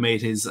 who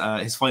made his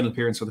final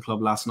appearance for the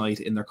club last night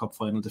in their cup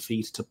final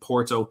defeat to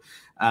Porto.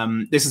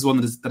 This is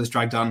one that has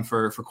dragged on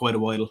for quite a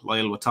while,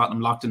 Lyle, with Tottenham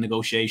locked in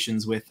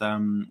negotiations with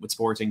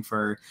Sporting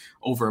for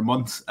over a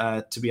month.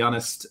 To be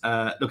honest,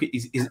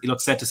 he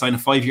looks set to sign a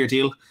 5-year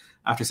deal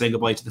after saying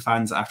goodbye to the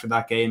fans after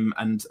that game.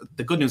 And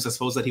the good news, I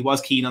suppose, that he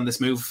was keen on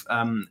this move.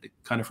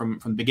 Kind of from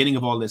the beginning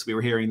of all this, we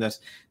were hearing that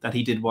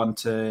he did want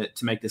to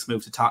make this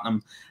move to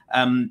Tottenham.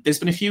 There's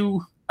been a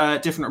few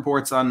different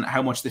reports on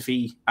how much the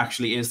fee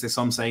actually is. There's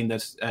some saying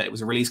that it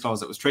was a release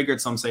clause that was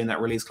triggered, some saying that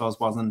release clause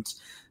wasn't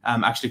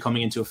actually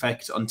coming into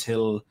effect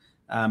until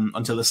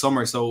the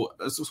summer. So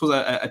I suppose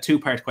a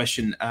two-part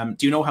question.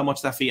 Do you know how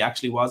much that fee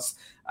actually was?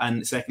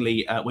 And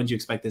secondly, when do you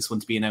expect this one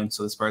to be announced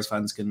so the Spurs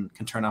fans can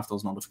turn off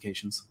those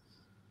notifications?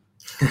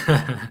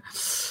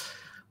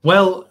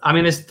 Well, I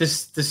mean,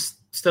 there's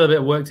still a bit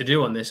of work to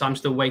do on this. I'm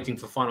still waiting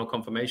for final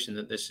confirmation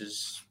that this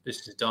is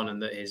done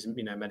and that his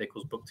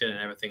medical's booked in and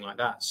everything like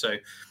that. So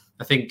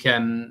I think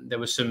there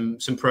was some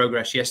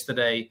progress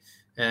yesterday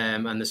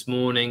and this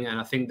morning,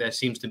 and I think there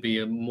seems to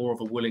be more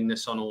of a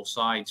willingness on all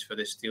sides for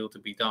this deal to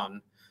be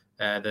done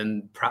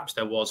than perhaps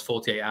there was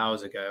 48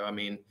 hours ago. I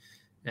mean,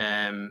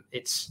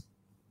 it's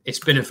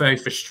been a very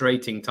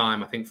frustrating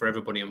time, I think, for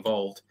everybody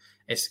involved.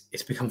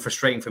 it's become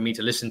frustrating for me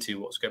to listen to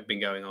what's been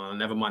going on. And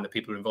never mind the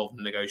people involved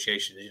in the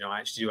negotiations. I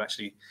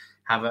actually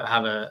have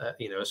a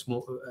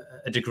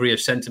degree of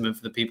sentiment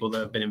for the people that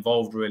have been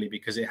involved, really,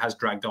 because it has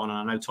dragged on. And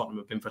I know Tottenham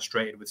have been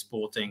frustrated with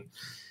Sporting,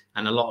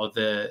 and a lot of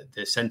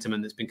the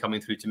sentiment that's been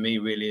coming through to me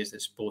really is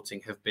that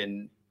Sporting have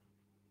been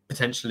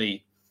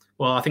potentially,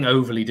 well, I think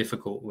overly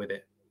difficult with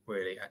it,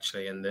 really,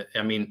 actually. And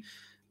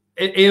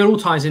it all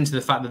ties into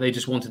the fact that they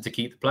just wanted to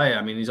keep the player.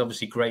 I mean, he's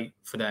obviously great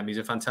for them. He's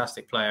a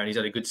fantastic player, and he's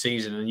had a good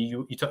season. And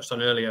you touched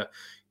on earlier,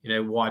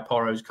 why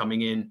Porro's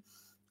coming in,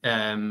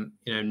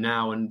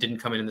 now and didn't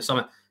come in the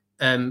summer.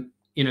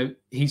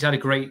 He's had a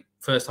great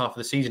first half of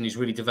the season. He's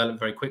really developed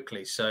very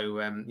quickly. So,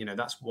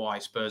 that's why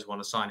Spurs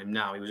want to sign him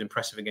now. He was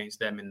impressive against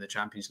them in the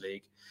Champions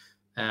League.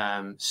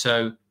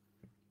 So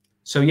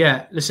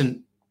yeah,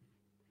 listen,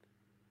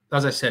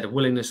 as I said, a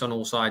willingness on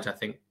all sides, I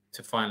think,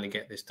 to finally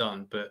get this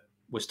done. But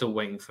we're still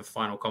waiting for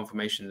final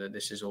confirmation that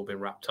this has all been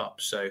wrapped up.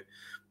 So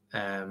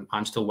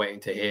I'm still waiting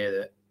to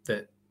hear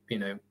that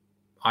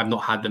I've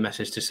not had the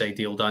message to say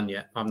deal done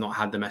yet. I've not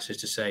had the message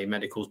to say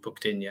medicals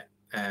booked in yet.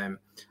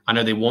 I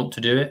know they want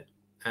to do it,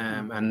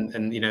 and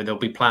they'll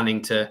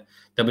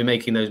be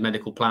making those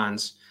medical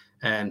plans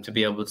to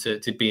be able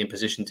to be in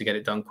position to get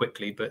it done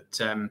quickly. But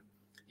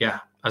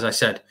as I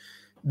said,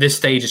 this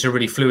stage is a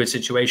really fluid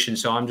situation.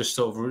 So I'm just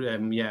sort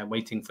of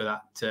waiting for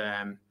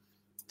that.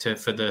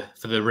 For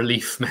the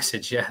relief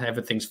message,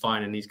 everything's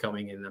fine and he's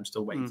coming in. I'm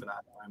still waiting for that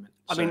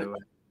at the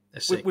moment.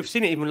 We've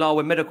seen it even lower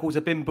when medicals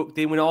have been booked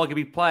in, when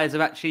arguably players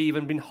have actually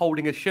even been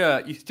holding a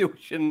shirt. You still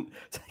shouldn't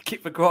take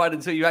it for granted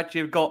until you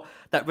actually have got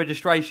that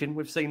registration.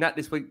 We've seen that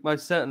this week,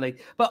 most certainly.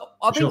 But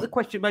I think the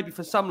question maybe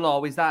for some,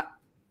 Lau, is that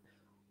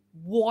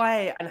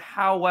why and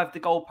how have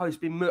the goalposts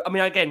been moved? I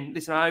mean, again,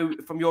 listen, I know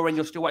from your end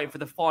you're still waiting for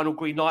the final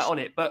green light on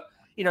it, but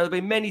there'll be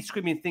many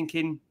screaming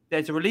thinking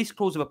there's a release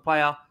clause of a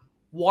player.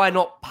 Why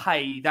not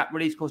pay that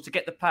release clause to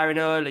get the player in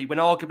early? When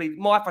arguably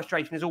my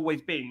frustration has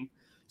always been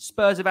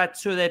Spurs have had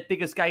two of their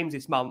biggest games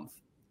this month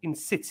in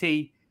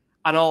City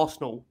and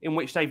Arsenal, in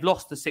which they've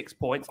lost the 6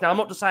 points. Now, I'm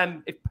not just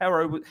saying if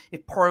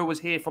Porro was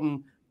here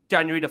from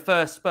January the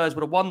 1st, Spurs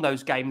would have won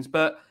those games.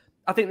 But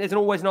I think there's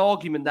always an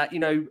argument that,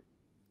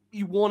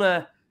 you want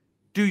to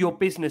do your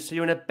business so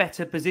you're in a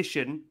better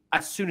position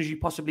as soon as you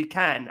possibly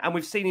can. And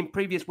we've seen in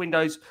previous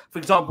windows, for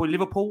example, with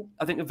Liverpool,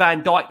 I think with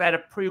Van Dijk, they had a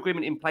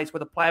pre-agreement in place where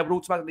the player would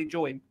automatically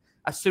join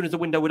as soon as the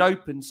window would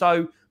open.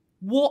 So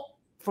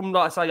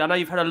I know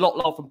you've heard a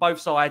lot from both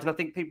sides, and I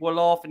think people are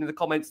laughing in the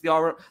comments,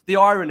 the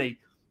irony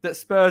that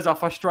Spurs are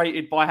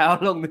frustrated by how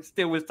long this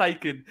deal was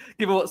taken,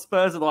 given what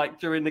Spurs are like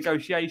during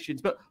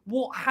negotiations. But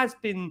what has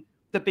been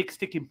the big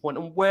sticking point,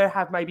 and where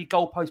have maybe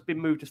goalposts been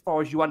moved as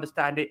far as you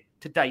understand it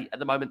to date at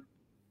the moment?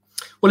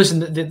 Well,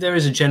 listen, there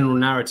is a general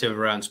narrative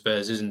around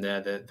Spurs, isn't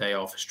there, that they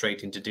are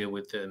frustrating to deal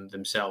with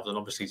themselves. And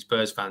obviously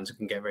Spurs fans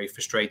can get very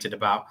frustrated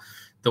about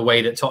the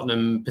way that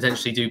Tottenham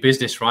potentially do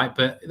business, right?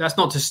 But that's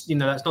not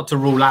to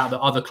rule out that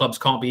other clubs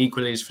can't be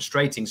equally as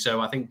frustrating. So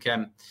I think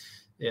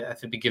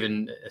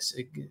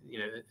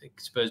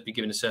Spurs be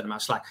given a certain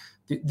amount of slack.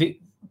 The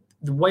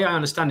way I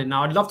understand it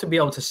now, I'd love to be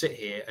able to sit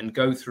here and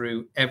go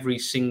through every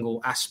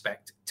single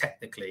aspect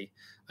technically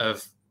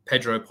of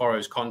Pedro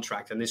Porro's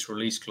contract and this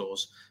release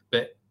clause,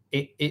 but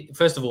it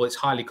first of all, it's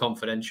highly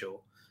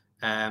confidential.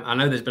 I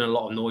know there's been a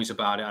lot of noise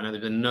about it. I know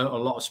there's been a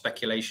lot of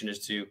speculation as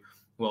to,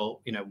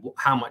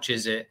 how much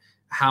is it?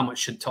 How much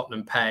should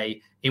Tottenham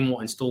pay? In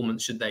what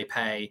installments should they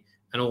pay?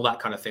 And all that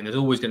kind of thing. There's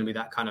always going to be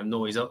that kind of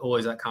noise,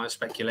 always that kind of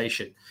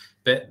speculation.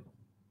 But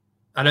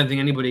I don't think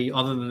anybody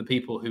other than the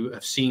people who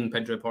have seen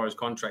Pedro Porro's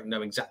contract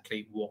know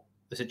exactly what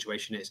the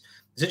situation is.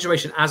 The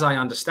situation, as I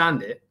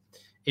understand it,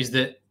 is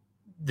that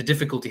the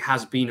difficulty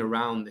has been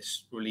around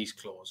this release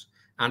clause.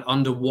 And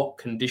under what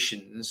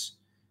conditions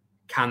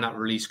can that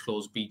release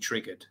clause be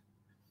triggered?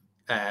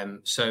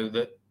 So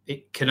that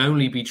it can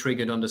only be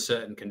triggered under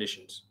certain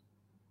conditions.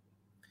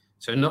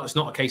 So it's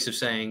not a case of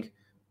saying,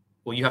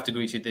 well, you have to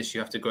agree to this, you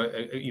have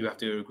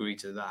to agree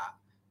to that.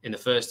 In the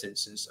first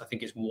instance, I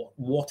think it's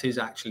what is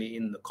actually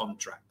in the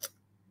contract.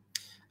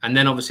 And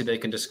then obviously they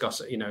can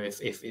discuss,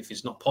 if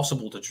it's not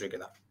possible to trigger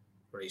that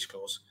release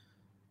clause,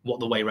 what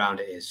the way around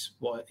it is,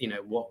 what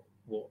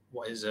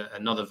is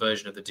another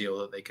version of the deal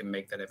that they can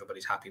make that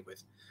everybody's happy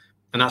with.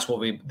 And that's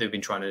what they've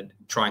been trying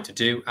to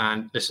do.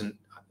 And listen,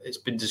 it's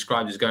been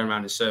described as going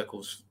around in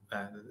circles,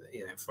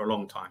 for a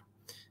long time.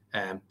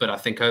 But I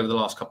think over the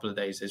last couple of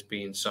days, there's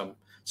been some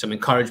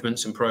encouragement,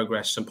 some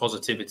progress, some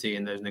positivity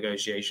in those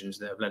negotiations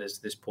that have led us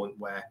to this point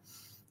where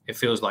it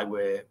feels like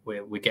we're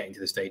getting to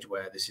the stage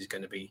where this is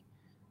going to be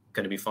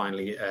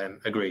finally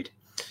agreed.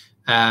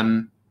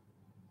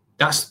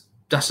 That's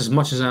as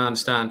much as I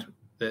understand.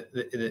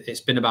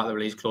 It's been about the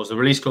release clause. The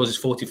release clause is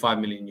 45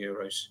 million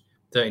euros,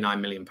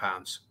 39 million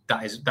pounds.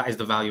 That is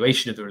the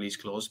valuation of the release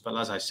clause. But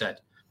as I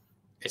said,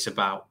 it's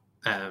about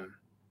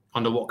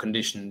under what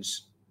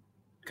conditions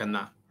can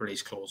that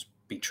release clause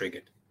be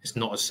triggered. It's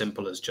not as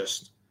simple as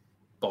just,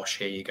 bosh,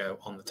 here you go,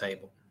 on the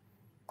table.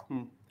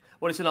 Well,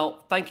 listen,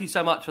 thank you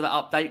so much for that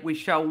update. We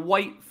shall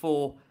wait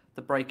for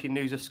the breaking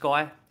news of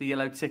Sky, the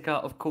yellow ticker.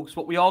 Of course,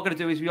 what we are going to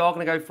do is we are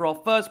going to go for our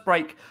first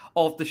break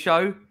of the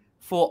show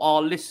for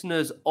our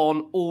listeners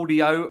on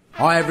audio.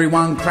 Hi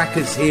everyone,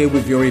 Crackers here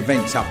with your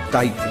events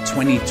update for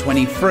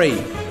 2023.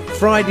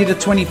 Friday the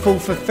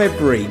 24th of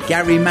February,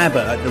 Gary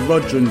Mabbutt at the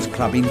Rodrons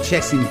Club in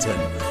Chessington.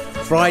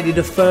 Friday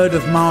the 3rd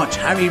of March,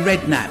 Harry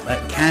Redknapp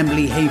at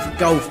Camberley Heath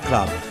Golf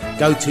Club.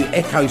 Go to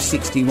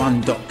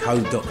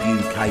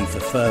echo61.co.uk for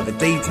further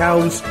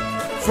details.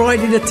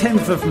 Friday the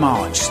 10th of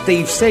March,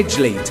 Steve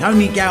Sedgley,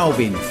 Tony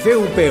Galvin,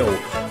 Phil Bill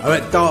are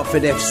at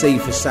Dartford FC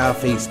for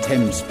South East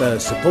Thames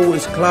Spurs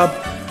Supporters Club.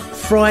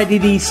 Friday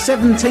the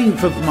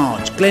 17th of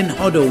March, Glenn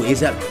Hoddle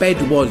is at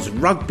Bedwas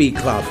Rugby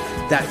Club.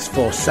 That's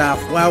for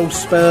South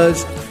Wales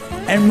Spurs.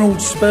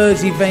 Emerald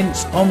Spurs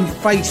events on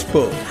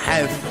Facebook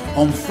have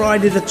on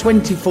Friday the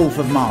 24th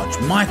of March,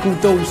 Michael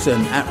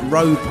Dawson at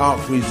Roe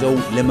Park Resort,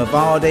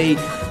 Limavady.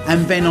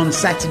 And then on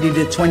Saturday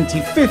the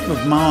 25th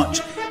of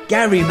March,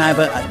 Gary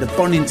Mabbutt at the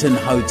Bonington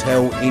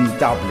Hotel in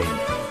Dublin.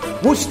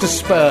 Worcester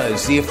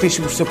Spurs, the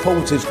official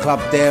supporters club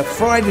there,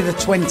 Friday the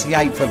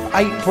 28th of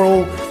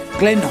April.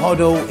 Glenn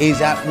Hoddle is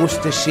at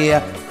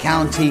Worcestershire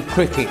County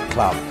Cricket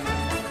Club.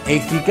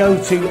 If you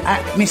go to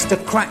 @Mr.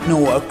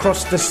 Cracknell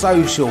across the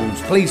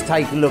socials, please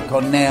take a look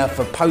on there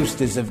for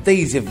posters of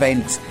these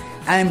events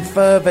and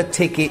further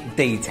ticket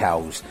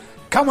details.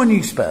 Come on,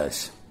 you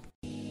Spurs.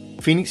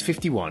 Phoenix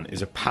 51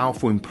 is a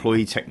powerful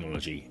employee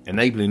technology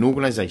enabling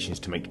organisations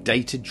to make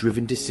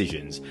data-driven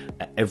decisions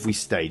at every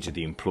stage of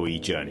the employee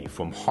journey,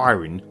 from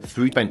hiring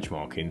through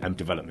benchmarking and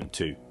development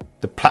too.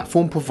 The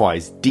platform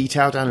provides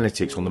detailed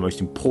analytics on the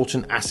most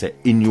important asset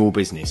in your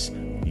business,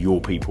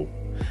 your people,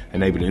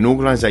 enabling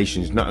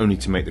organisations not only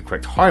to make the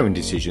correct hiring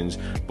decisions,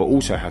 but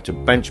also how to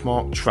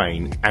benchmark,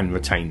 train and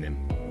retain them.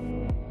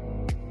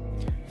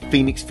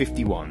 Phoenix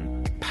 51,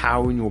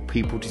 powering your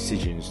people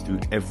decisions through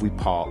every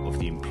part of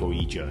the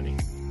employee journey.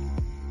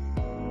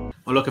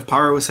 Well, look, if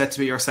Porro was set to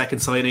be your second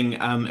signing,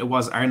 it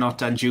was Arnaut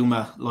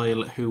Danjuma,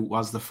 Lyle, who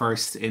was the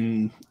first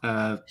in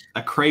a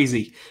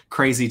crazy,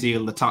 crazy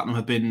deal that Tottenham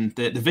have been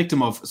the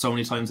victim of so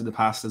many times in the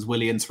past, as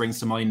Willian springs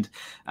to mind.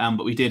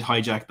 But we did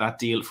hijack that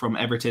deal from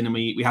Everton, and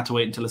we had to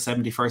wait until the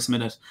 71st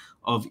minute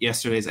of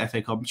yesterday's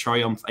FA Cup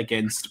triumph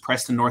against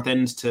Preston North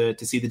End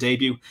to see the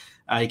debut.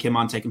 He came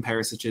on taking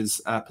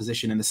Perisic's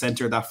position in the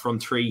centre of that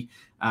front three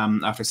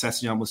after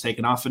Sessegnon was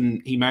taken off,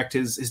 and he marked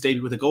his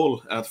debut with a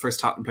goal. The first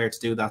Tottenham player to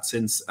do that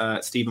since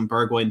Stephen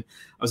Bergwijn. I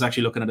was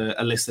actually looking at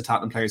a list of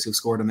Tottenham players who've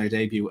scored on their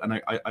debut, and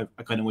I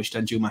kind of wish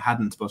Danjuma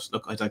hadn't, but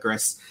look, I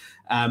digress.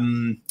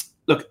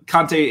 Look,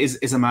 Conte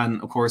is a man,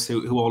 of course,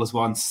 who always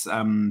wants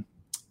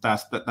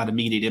that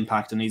immediate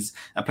impact, and he's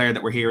a player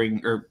that we're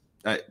hearing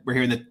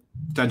that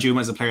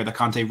Danjuma is a player that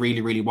Conte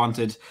really, really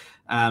wanted.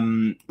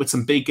 With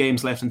some big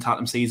games left in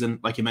Tottenham season,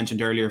 like you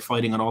mentioned earlier,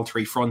 fighting on all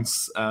three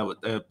fronts, with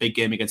a big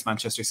game against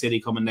Manchester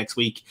City coming next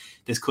week,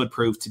 this could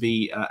prove to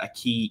be a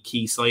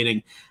key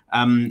signing.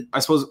 I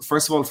suppose,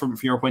 first of all, from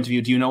your point of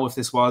view, do you know if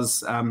this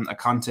was a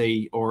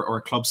Conte or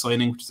a club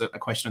signing, which is a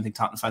question I think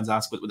Tottenham fans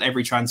ask with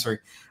every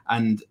transfer?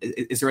 And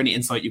is there any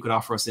insight you could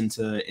offer us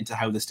into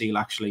how this deal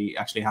actually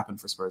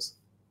happened for Spurs?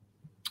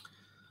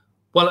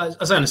 Well,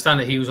 as I understand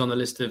it, he was on the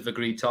list of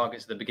agreed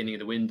targets at the beginning of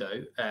the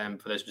window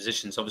for those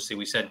positions. Obviously,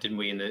 we said, didn't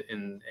we, in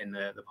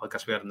the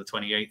podcast we had on the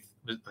 28th? I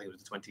think it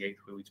was the 28th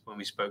when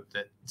we spoke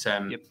that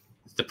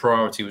the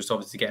priority was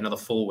obviously to get another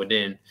forward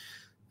in,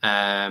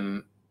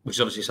 which is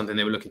obviously something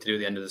they were looking to do at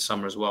the end of the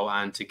summer as well,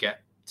 and to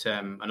get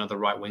another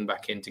right wing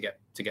back in to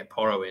get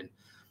Porro in.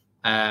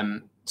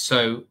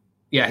 So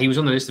yeah, he was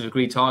on the list of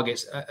agreed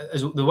targets.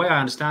 The way I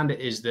understand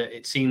it is that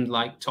it seemed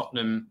like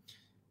Tottenham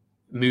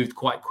moved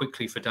quite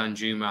quickly for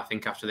Danjuma, I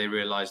think, after they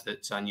realised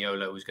that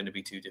Zaniolo was going to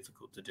be too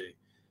difficult to do.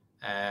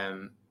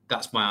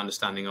 That's my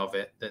understanding of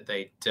it, that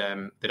they'd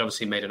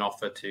obviously made an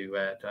offer to,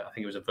 I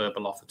think it was a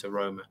verbal offer to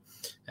Roma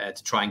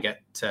to try and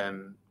get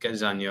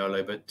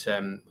Zaniolo, but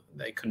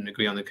they couldn't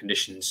agree on the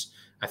conditions,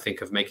 I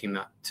think, of making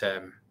that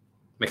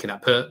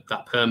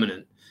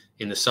permanent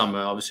in the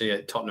summer.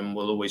 Obviously, Tottenham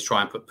will always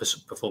try and put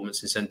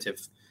performance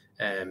incentive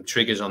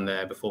triggers on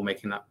there before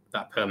making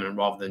that permanent,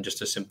 rather than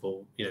just a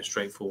simple,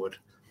 straightforward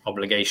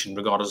obligation,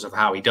 regardless of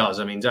how he does.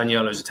 I mean,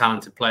 Zaniolo is a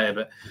talented player,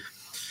 but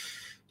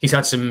he's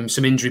had some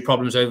injury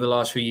problems over the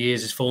last few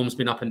years. His form's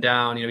been up and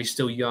down. He's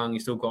still young.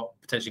 He's still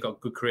potentially got a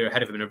good career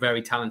ahead of him, and a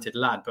very talented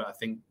lad. But I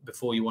think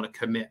before you want to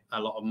commit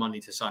a lot of money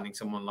to signing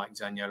someone like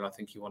Zaniolo, I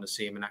think you want to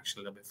see him in action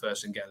a little bit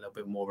first and get a little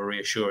bit more of a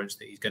reassurance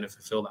that he's going to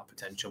fulfill that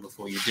potential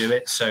before you do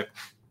it. So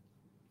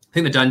I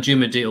think the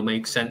Danjuma deal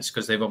makes sense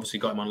because they've obviously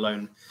got him on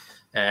loan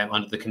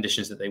under the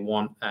conditions that they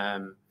want.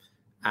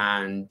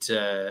 And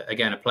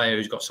again, a player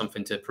who's got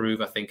something to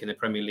prove, I think, in the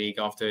Premier League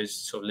after his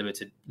sort of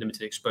limited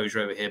exposure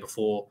over here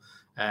before.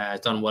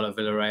 Done well at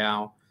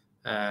Villarreal.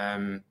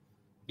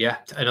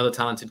 Another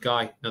talented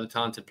guy, another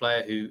talented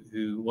player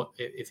who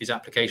if his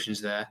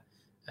application's there,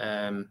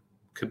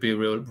 could be a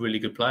really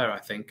good player, I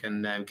think,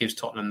 and gives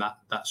Tottenham that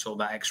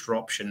extra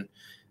option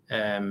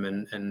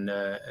and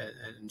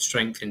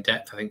strength and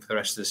depth, I think, for the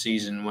rest of the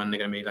season when they're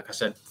going to be, like I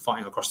said,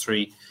 fighting across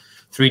three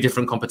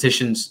different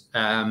competitions.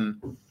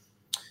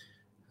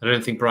 I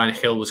don't think Bryan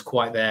Gil was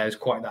quite there. It was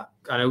quite that.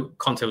 I know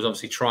Conte was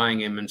obviously trying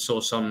him and saw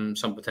some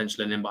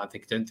potential in him, but I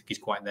don't think he's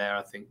quite there.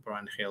 I think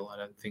Bryan Gil, I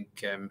don't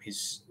think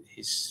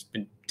he's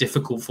been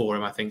difficult for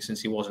him, I think,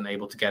 since he wasn't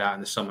able to get out in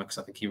the summer, because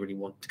I think he really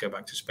wanted to go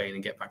back to Spain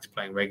and get back to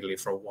playing regularly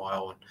for a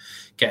while and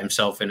get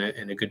himself in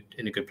a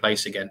good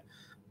place again.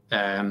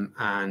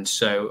 And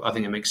so I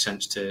think it makes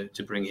sense to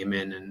bring him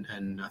in,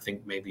 and I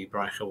think maybe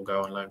Bryan Gil will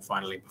go on loan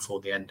finally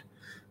before the end.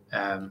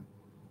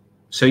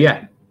 So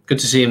yeah, good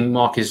to see him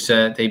mark his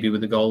debut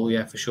with a goal.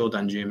 Yeah, for sure,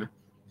 Danjuma.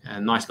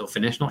 Nice little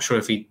finish. Not sure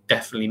if he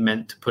definitely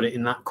meant to put it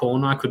in that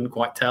corner. I couldn't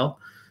quite tell.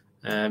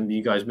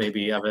 You guys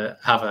maybe have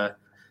a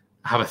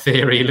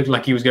theory. It looked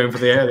like he was going for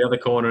the other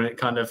corner, and it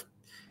kind of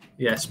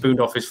spooned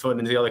off his foot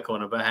into the other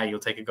corner. But hey, you'll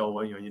take a goal,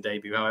 won't you, on your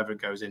debut, however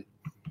it goes in.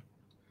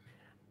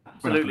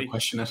 Absolutely. We're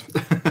not going to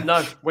question it.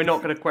 No, we're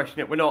not going to question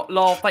it. We're not.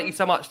 Lyle, thank you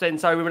so much then.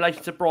 So in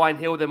relation to Bryan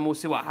Gil, then we'll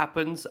see what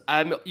happens.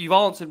 You've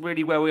answered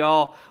really where we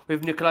are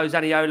with Nicolo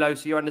Zaniolo.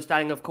 So your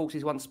understanding, of course,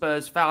 is once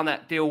Spurs found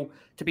that deal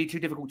to be too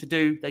difficult to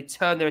do, they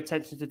turned their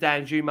attention to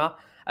Danjuma.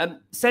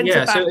 So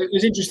it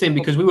was interesting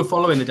because we were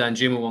following the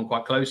Danjuma one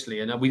quite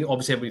closely, and we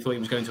thought he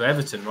was going to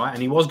Everton, right?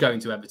 And he was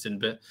going to Everton,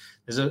 but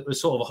there's a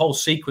sort of a whole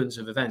sequence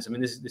of events. I mean,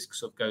 this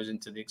sort of goes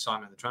into the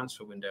excitement of the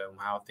transfer window and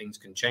how things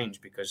can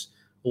change, because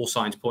all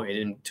signs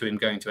pointed to him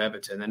going to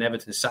Everton, and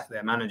Everton sacked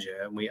their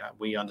manager. And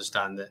we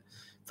understand that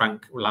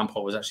Frank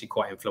Lampard was actually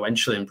quite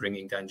influential in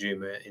bringing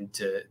Danjuma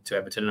into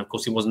Everton, and of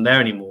course he wasn't there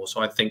anymore.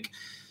 So I think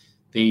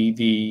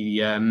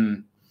the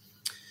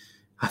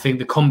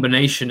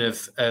combination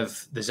of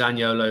the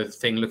Zaniolo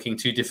thing looking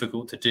too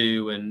difficult to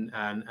do, and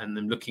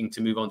them looking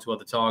to move on to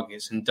other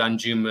targets, and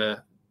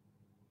Danjuma,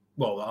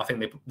 well, I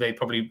think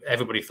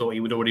everybody thought he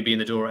would already be in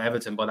the door at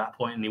Everton by that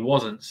point, and he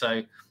wasn't.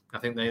 So I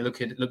think they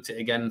looked at it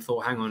again and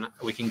thought, hang on,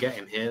 we can get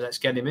him here. Let's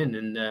get him in.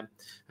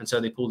 And so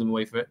they pulled him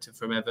away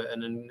from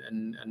Everton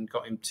and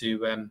got him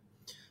to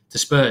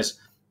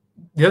Spurs.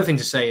 The other thing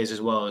to say is, as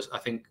well, as I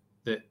think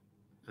that,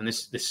 and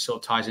this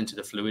sort of ties into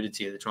the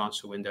fluidity of the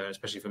transfer window,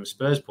 especially from a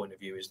Spurs point of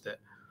view, is that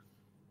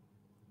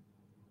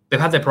they've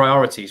had their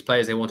priorities,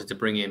 players they wanted to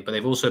bring in, but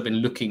they've also been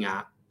looking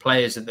at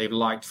players that they've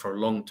liked for a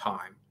long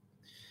time,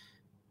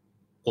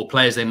 or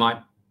players they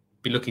might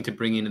be looking to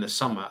bring in the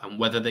summer, and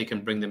whether they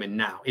can bring them in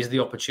now. Is the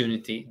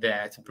opportunity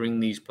there to bring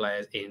these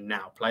players in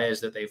now?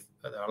 Players that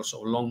are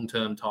sort of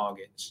long-term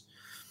targets.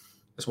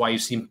 That's why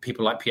you've seen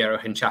people like Piero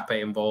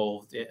Hincapié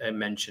involved,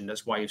 mentioned.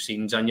 That's why you've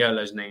seen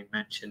Zaniolo's name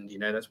mentioned.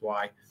 That's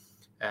why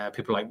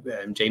people like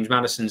James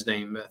Maddison's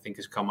name, I think,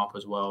 has come up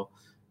as well.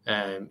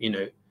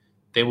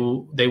 They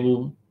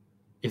will.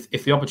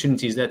 If the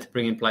opportunity is there to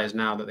bring in players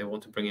now that they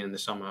want to bring in the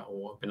summer,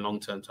 or have been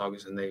long-term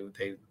targets, and they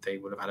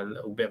would have had a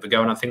little bit of a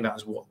go. And I think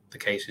that's what the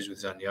case is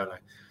with Zaniolo.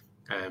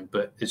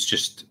 But it's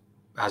just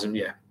hasn't.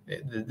 Yeah,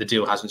 the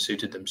deal hasn't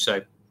suited them.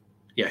 So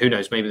yeah, who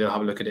knows? Maybe they'll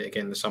have a look at it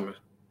again in the summer,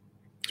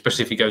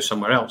 especially if he goes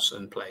somewhere else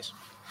and plays.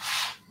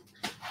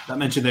 That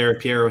mention there,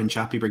 Piero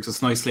Hincapié, brings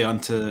us nicely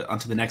onto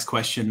the next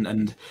question.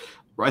 And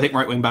I think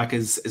right wing back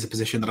is a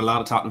position that a lot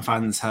of Tottenham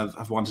fans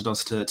have wanted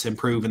us to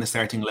improve in the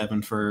starting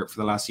 11 for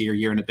the last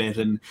year and a bit.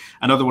 And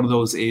another one of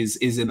those is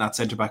in that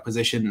centre back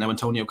position. Now,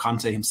 Antonio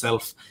Conte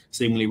himself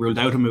seemingly ruled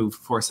out a move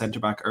for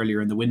centre back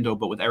earlier in the window,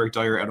 but with Eric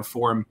Dyer out of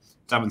form,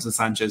 Davinson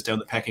Sanchez down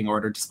the pecking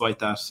order, despite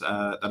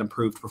that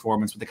improved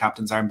performance with the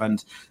captain's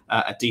armband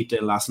at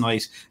Deepdale last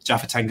night.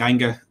 Jaffa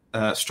Tanganga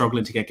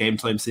struggling to get game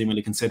time,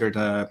 seemingly considered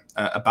a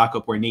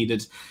backup where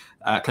needed.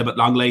 Clement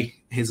Longley,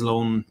 his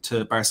loan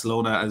to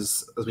Barcelona,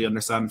 as we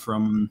understand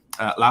from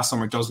last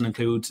summer, doesn't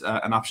include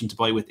an option to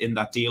buy within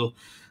that deal.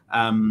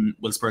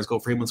 Will Spurs go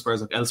for him? Will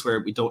Spurs look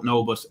elsewhere? We don't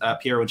know, but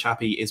Piero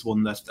Hincapié is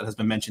one that has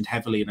been mentioned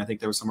heavily, and I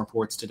think there were some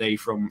reports today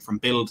from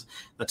Bild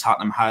that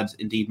Tottenham had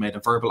indeed made a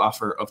verbal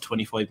offer of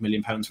 £25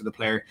 million for the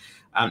player.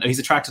 And he's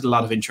attracted a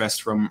lot of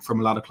interest from a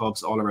lot of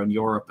clubs all around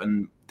Europe,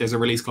 and there's a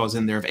release clause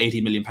in there of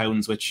 £80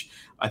 million, which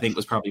I think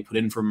was probably put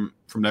in from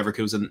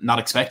Leverkusen, not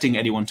expecting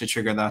anyone to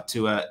trigger that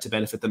to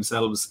benefit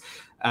themselves.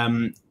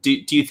 Do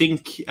you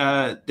think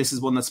this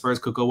is one that Spurs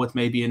could go with,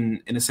 maybe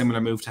in a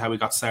similar move to how we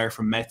got Sarr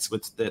from Metz,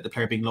 with the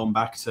player being loaned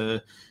back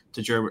to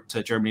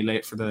Germany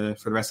late for the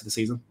rest of the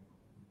season?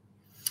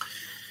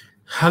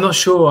 I'm not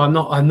sure.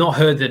 I've not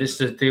heard that it's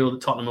the deal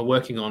that Tottenham are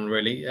working on,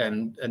 really,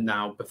 and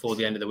now before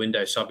the end of the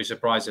window. So I'd be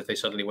surprised if they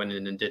suddenly went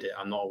in and did it.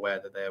 I'm not aware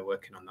that they're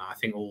working on that. I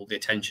think all the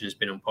attention has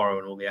been on Porro,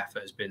 and all the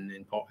effort has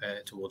been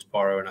towards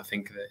Porro, and I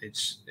think that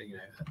it's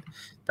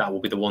that will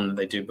be the one that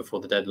they do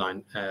before the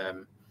deadline.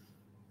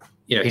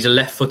 He's a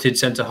left-footed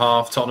centre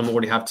half. Tottenham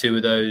already have two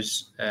of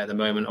those at the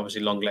moment.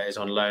 Obviously, Lenglet is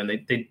on loan.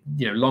 They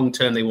long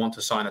term they want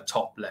to sign a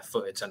top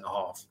left-footed centre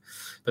half,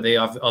 but they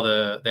have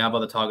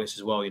other targets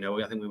as well.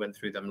 I think we went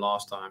through them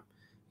last time.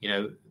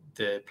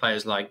 The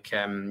players like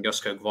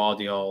Josko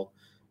Gvardiol,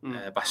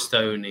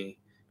 Bastoni.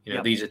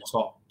 These are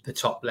the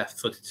top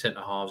left-footed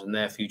centre halves, and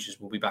their futures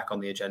will be back on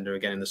the agenda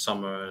again in the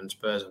summer. And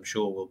Spurs, I'm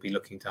sure, will be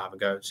looking to have a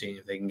go at seeing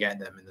if they can get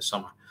them in the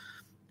summer.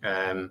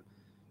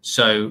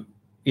 So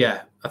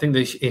yeah, I think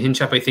the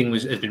Hinchape thing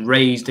has been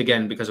raised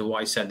again because of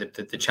what I said.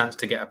 The chance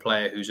to get a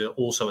player who's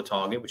also a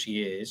target, which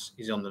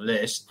he's on the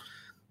list,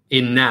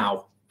 in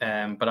now.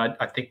 But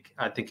I think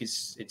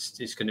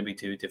it's going to be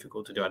too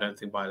difficult to do. I don't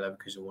think Bayer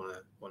Leverkusen want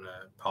to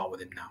part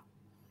with him now.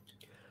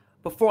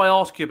 Before I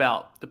ask you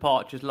about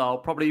departures, Lyle,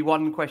 probably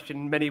one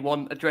question many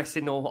want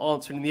addressing or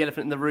answering, the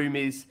elephant in the room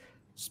is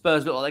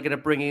Spurs look like they're going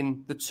to bring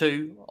in the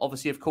two.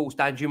 Obviously, of course,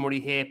 Danjuma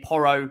already here.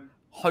 Porro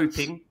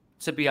hoping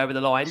to be over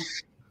the line.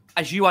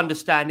 As you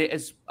understand it,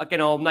 as again,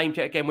 I'll name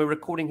check again, we're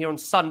recording here on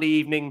Sunday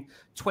evening,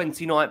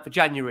 29th of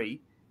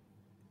January.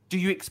 Do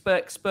you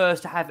expect Spurs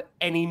to have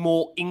any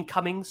more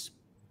incomings?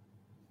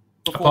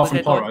 Apart from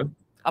Porro?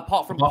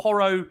 Apart from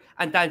Porro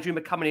and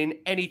Danjuma coming in,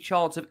 any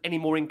chance of any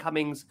more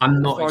incomings?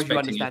 I'm not as far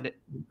expecting as you understand it.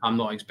 I'm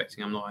not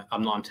expecting. I'm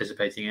not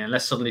anticipating it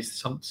unless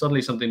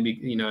suddenly something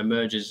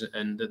emerges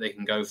and that they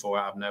can go for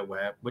out of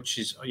nowhere. Which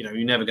is you're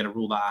never going to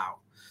rule that out.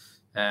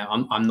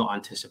 I'm not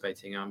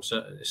anticipating. I'm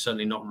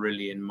certainly not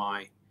really in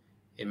my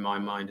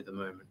mind at the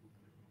moment.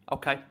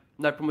 Okay.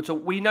 No problem at all.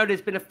 We know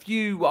there's been a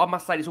few, I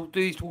must say, this will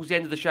do towards the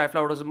end of the show if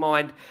Laura doesn't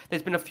mind.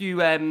 There's been a few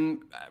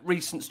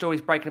recent stories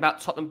breaking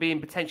about Tottenham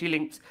being potentially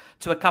linked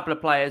to a couple of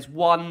players.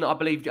 One, I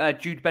believe,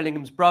 Jude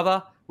Bellingham's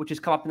brother, which has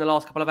come up in the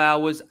last couple of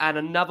hours, and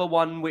another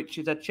one, which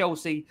is a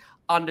Chelsea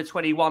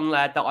under-21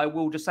 lad that I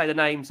will just say the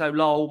name, so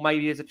Lyle,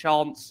 maybe there's a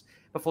chance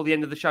before the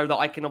end of the show that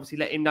I can obviously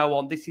let him know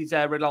on. This is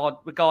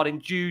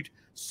regarding Jude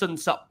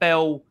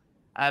Sunsup-Bell,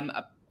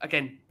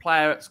 again,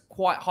 player that's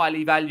quite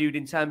highly valued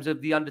in terms of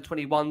the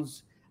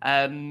under-21s.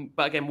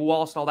 But again,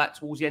 we'll ask all that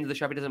towards the end of the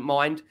show if he doesn't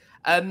mind.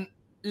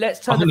 Let's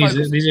turn the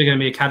focus. These are going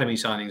to be academy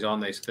signings,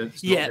 aren't they? So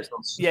it's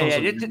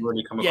not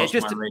really come across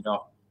my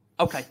radar.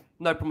 Okay,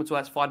 no problem at all.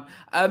 That's fine.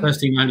 First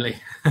team only.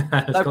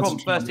 No problem.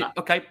 First team.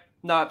 Okay,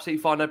 no,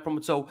 absolutely fine. No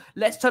problem at all.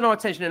 Let's turn our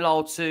attention in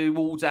Lyle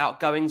towards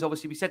outgoings.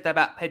 Obviously, we said that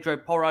about Pedro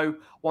Porro,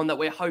 one that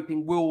we're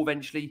hoping will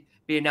eventually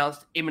be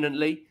announced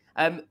imminently.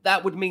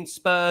 That would mean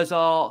Spurs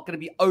are going to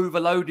be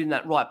overloading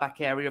that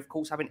right-back area, of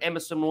course, having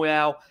Emerson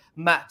Royale,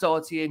 Matt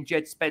Doherty and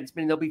Jed Spence,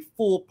 meaning there'll be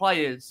 4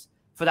 players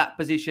for that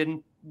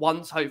position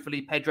once,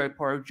 hopefully, Pedro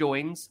Porro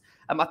joins.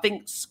 I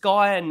think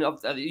Sky and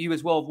you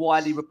as well have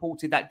widely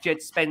reported that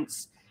Jed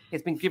Spence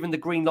has been given the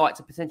green light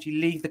to potentially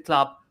leave the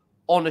club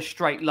on a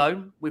straight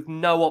loan with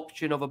no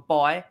option of a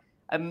buy.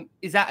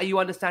 Is that how you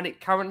understand it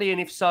currently? And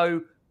if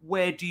so,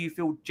 where do you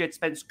feel Jed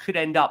Spence could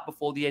end up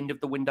before the end of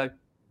the window?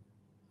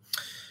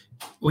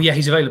 Well, yeah,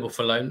 he's available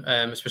for loan,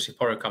 especially if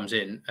Porro comes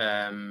in.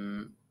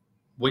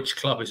 Which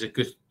club is a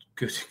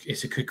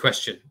good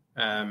question.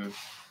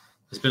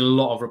 There's been a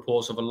lot of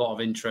reports of a lot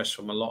of interest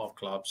from a lot of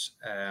clubs.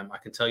 I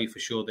can tell you for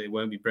sure that it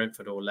won't be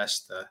Brentford or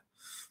Leicester.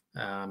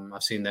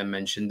 I've seen them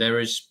mentioned.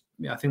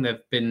 I think there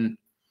have been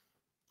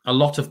a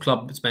lot of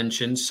clubs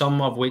mentioned,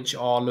 some of which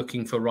are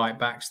looking for right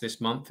backs this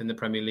month in the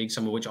Premier League,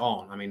 some of which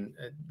aren't. I mean,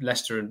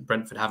 Leicester and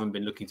Brentford haven't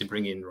been looking to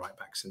bring in right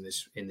backs in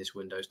this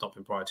window. It's not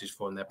been priorities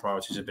for them. Their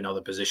priorities have been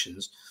other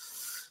positions.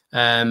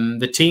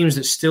 The teams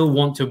that still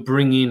want to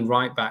bring in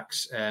right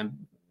backs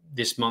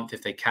this month,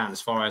 if they can, as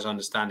far as I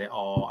understand it,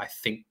 are, I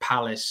think,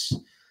 Palace.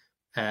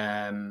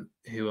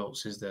 Who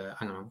else is there?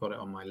 Hang on, I've got it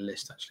on my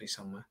list actually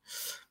somewhere.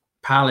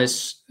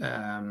 Palace,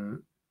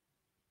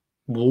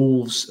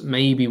 Wolves,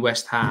 maybe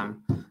West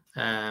Ham.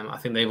 I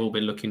think they've all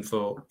been looking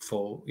for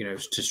to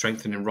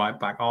strengthen in right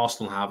back.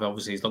 Arsenal have,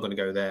 obviously he's not going to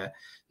go there.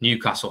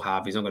 Newcastle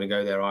have, he's not going to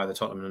go there either.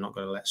 Tottenham are not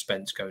going to let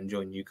Spence go and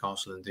join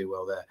Newcastle and do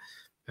well there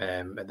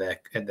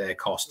at their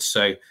cost.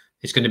 So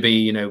it's going to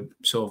be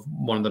sort of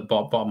one of the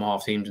bottom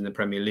half teams in the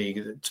Premier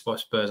League that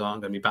Spurs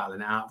aren't going to be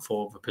battling it out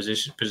for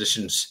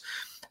positions.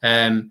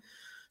 Good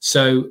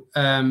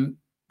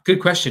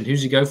question.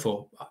 Who's he go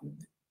for?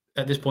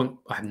 At this point,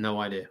 I have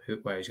no idea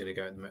where he's going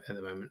to go at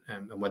the moment,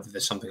 and whether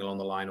there's something along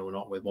the line or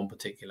not with one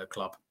particular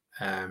club.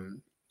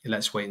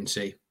 Let's wait and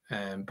see.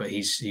 But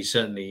he's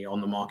certainly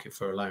on the market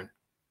for a loan.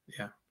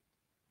 Yeah.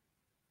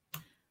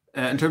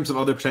 In terms of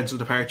other potential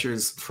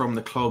departures from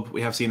the club,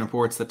 we have seen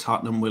reports that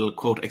Tottenham will,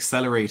 quote,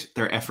 accelerate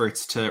their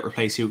efforts to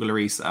replace Hugo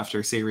Lloris after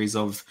a series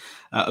of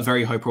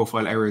very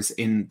high-profile errors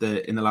in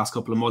the last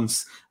couple of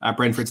months.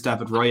 Brentford's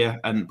David Raya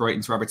and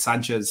Brighton's Robert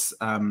Sanchez,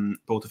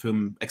 both of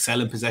whom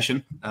excel in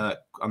possession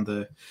on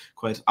the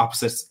quite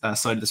opposite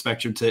side of the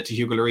spectrum to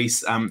Hugo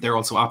Lloris. They're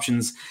also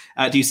options.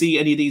 Do you see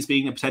any of these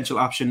being a potential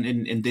option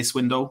in this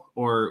window,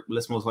 or will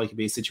this most likely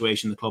be a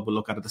situation the club will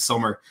look at the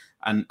summer?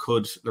 And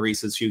could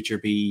Lloris's future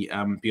be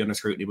under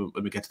scrutiny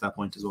when we get to that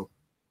point as well?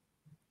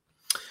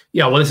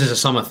 Yeah, well, this is a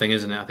summer thing,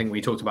 isn't it? I think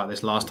we talked about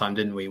this last time,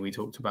 didn't we? We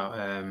talked about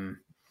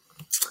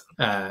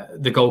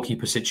the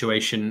goalkeeper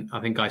situation. I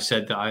think I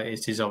said that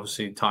it is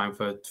obviously time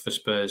for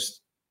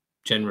Spurs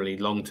generally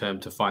long-term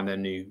to find their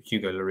new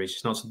Hugo Lloris.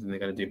 It's not something they're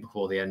going to do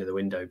before the end of the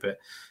window, but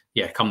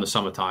yeah, come the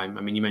summertime.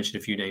 I mean, you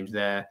mentioned a few names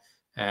there,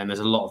 and there's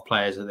a lot of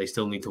players that they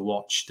still need to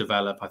watch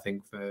develop, I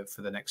think, for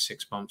the next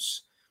 6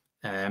 months.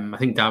 I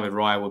think David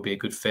Raya would be a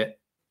good fit.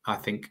 I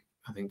think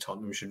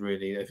Tottenham should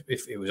really,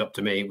 if it was up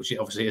to me, which it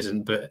obviously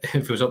isn't, but if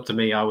it was up to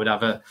me, I would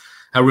have a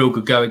real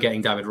good go at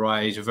getting David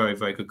Raya. He's a very,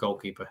 very good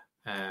goalkeeper.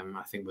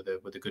 I think with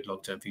a good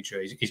long-term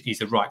future. He's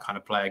the right kind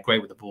of player,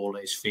 great with the ball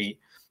at his feet.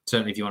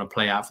 Certainly if you want to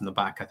play out from the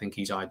back, I think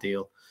he's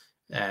ideal.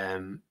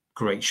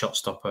 Great shot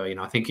stopper.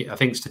 I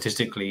think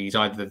statistically he's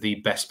either the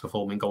best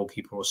performing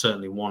goalkeeper or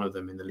certainly one of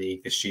them in the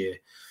league this year.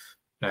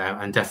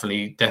 And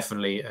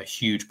definitely a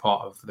huge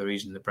part of the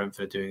reason that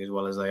Brentford are doing as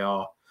well as they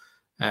are.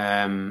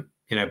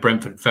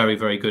 Brentford very,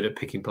 very good at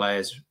picking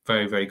players,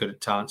 very, very good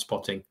at talent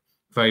spotting,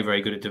 very,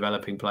 very good at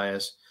developing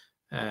players.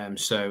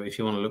 So if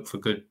you want to look for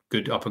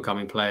good up and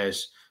coming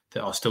players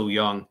that are still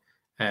young,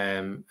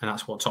 and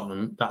that's what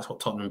Tottenham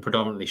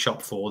predominantly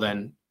shop for,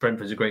 then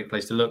Brentford's a great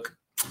place to look.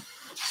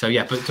 So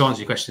yeah, but to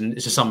answer your question,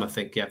 it's a summer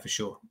thing, yeah, for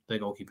sure, the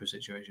goalkeeper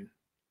situation.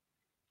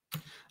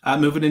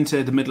 Moving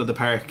into the middle of the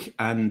park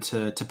and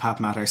to Pape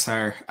Matar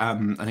Sarr,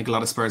 I think a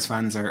lot of Spurs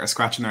fans are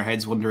scratching their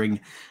heads wondering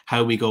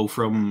how we go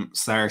from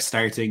Sarr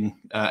starting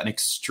an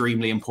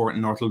extremely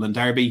important North London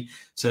derby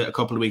to a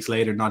couple of weeks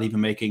later not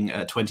even making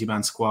a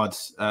 20-man squad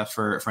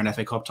for an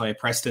FA Cup tie at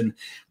Preston.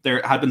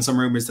 There had been some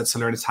rumours that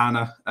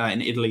Salernitana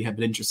in Italy had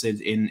been interested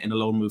in a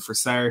loan move for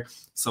Sarr.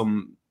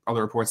 Some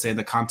other reports saying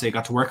that Conte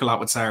got to work a lot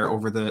with Sarr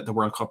over the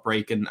World Cup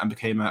break and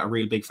became a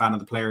real big fan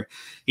of the player.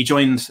 He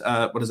joined,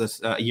 a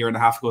year and a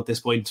half ago at this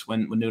point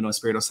when Nuno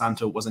Espirito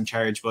Santo was in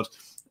charge, but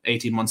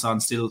 18 months on,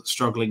 still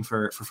struggling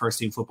for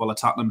first-team football at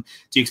Tottenham.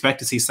 Do you expect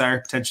to see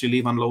Sarr potentially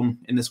leave on loan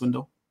in this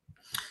window?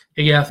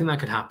 Yeah, I think that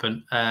could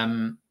happen.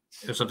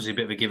 It was obviously a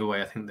bit of a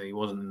giveaway, I think, that he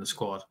wasn't in the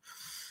squad.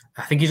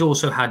 I think he's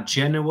also had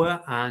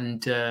Genoa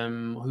and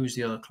who's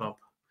the other club?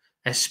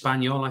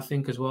 Espanyol, I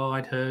think, as well,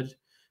 I'd heard.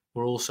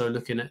 We're also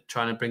looking at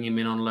trying to bring him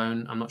in on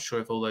loan. I'm not sure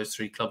if all those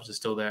three clubs are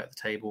still there at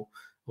the table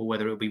or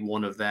whether it'll be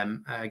one of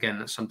them. Again,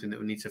 that's something that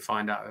we need to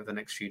find out over the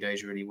next few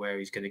days, really, where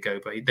he's going to go.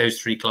 But those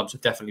three clubs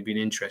have definitely been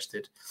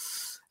interested.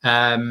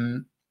 I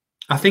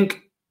think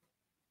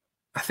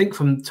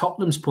from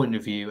Tottenham's point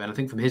of view, and I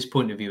think from his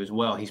point of view as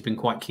well, he's been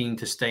quite keen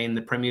to stay in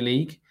the Premier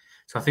League.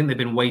 So I think they've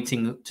been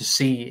waiting to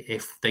see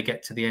if they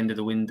get to the end of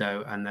the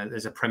window and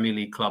there's a Premier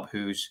League club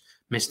who's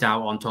missed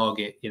out on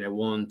target,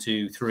 1,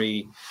 2,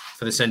 3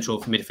 for the central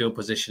midfield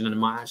position, and it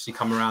might actually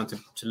come around to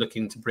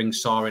looking to bring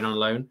Sarr in on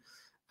loan.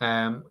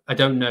 I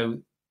don't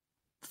know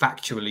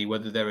factually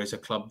whether there is a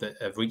club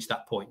that have reached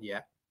that point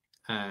yet.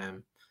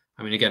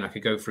 Again, I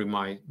could go through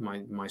my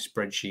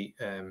spreadsheet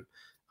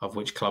of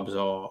which clubs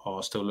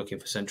are still looking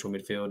for central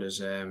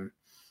midfielders,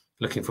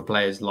 looking for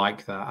players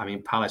like that. I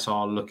mean, Palace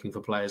are looking for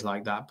players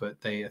like that, but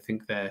I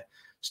think they're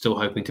still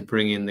hoping to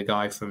bring in the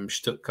guy from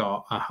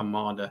Stuttgart,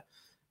 Hamada.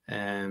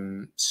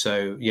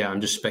 So yeah,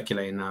 I'm just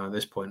speculating now at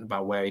this point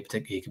about where he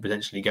could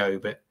potentially go.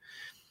 But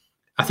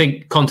I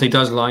think Conte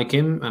does like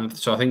him, and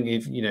so I think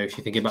if you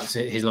think about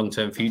his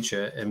long-term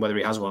future and whether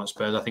he has one at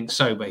Spurs, I think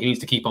so. But he needs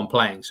to keep on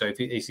playing. So if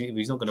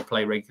he's not going to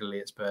play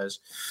regularly at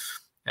Spurs,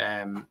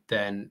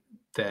 then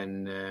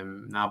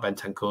now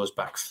Bentancur's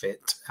back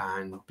fit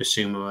and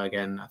Bissouma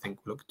again, I think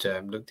looked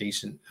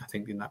decent. I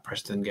think in that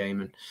Preston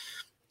game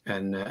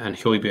and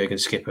Højbjerg and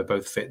Skipper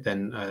both fit.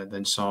 Then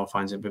Sarr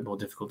finds it a bit more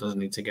difficult,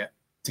 doesn't he, to get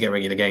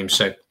regular games.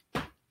 So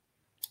I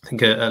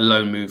think another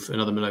loan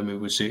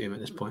move would suit him at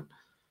this point.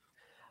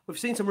 We've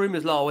seen some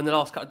rumours, Lyle, in the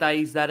last couple of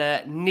days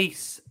that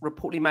Nice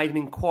reportedly made an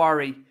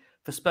inquiry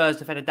for Spurs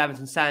defender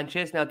Davinson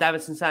Sanchez. Now,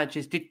 Davinson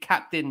Sanchez did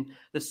captain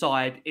the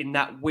side in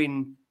that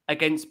win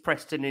against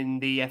Preston in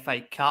the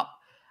FA Cup.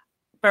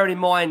 Bearing in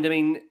mind,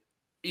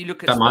 you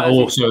look at that Spurs, might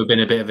also have been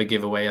a bit of a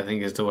giveaway, I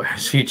think, as to where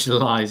his future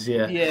lies.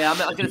 Yeah, I'm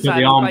going to say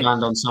the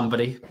armband on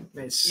somebody.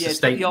 It's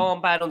the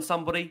armband on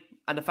somebody,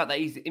 and the fact that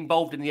he's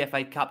involved in the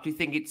FA Cup. Do you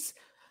think it's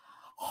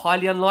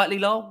highly unlikely,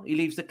 Lyle, he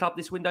leaves the club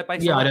this window? I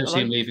don't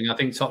see him leaving. I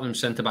think Tottenham's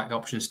centre-back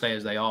options stay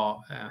as they are.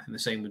 I think the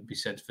same would be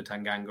said for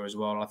Tanganga as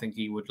well. I think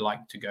he would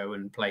like to go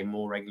and play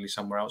more regularly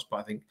somewhere else, but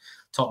I think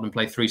Tottenham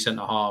play 3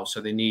 centre-halves,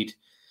 so they need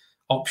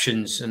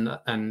options.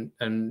 And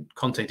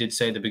Conte did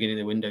say at the beginning of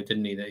the window,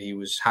 didn't he, that he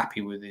was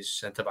happy with his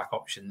centre-back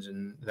options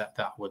and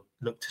that would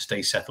look to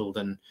stay settled.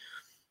 And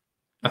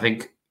I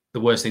think the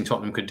worst thing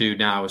Tottenham could do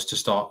now is to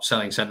start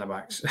selling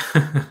centre-backs.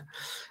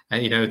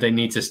 And, they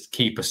need to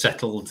keep a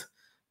settled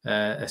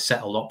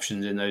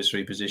options in those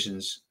 3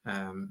 positions.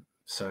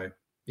 So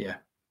yeah,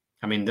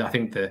 I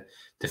think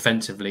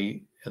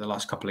defensively the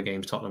last couple of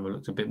games Tottenham have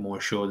looked a bit more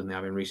assured than they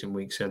have in recent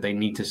weeks. So they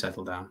need to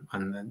settle down,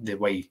 and the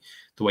way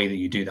that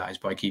you do that is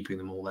by keeping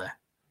them all there.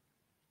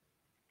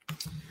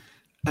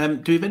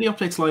 Do we have any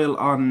updates, Lyle,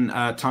 on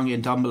Tanguy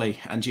Ndombele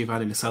and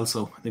Giovanni Lo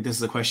Celso? I think this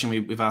is a question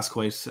we've asked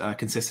quite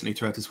consistently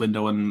throughout this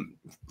window, and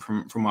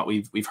from what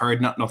we've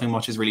heard, nothing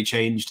much has really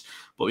changed.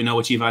 But we know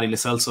with Giovanni Lo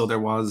Celso, there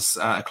was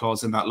a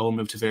clause in that loan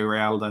move to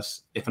Villarreal that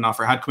if an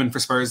offer had come in for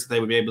Spurs, they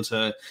would be able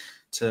to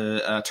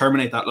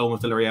terminate that loan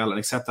with Villarreal and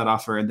accept that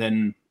offer, and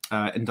then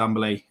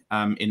Ndombele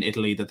in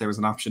Italy, that there's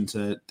an option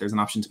to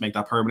make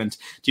that permanent.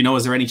 Do you know,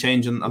 is there any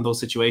change on those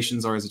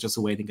situations, or is it just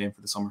a waiting game for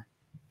the summer?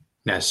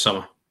 Yeah,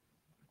 summer.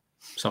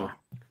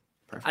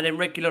 Perfect. And then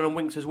Regular and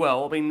Winks as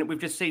well. We've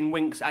just seen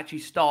Winks actually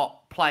start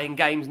playing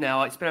games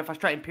now. It's been a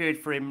frustrating period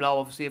for him, Lo,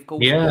 obviously, of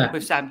course,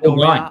 with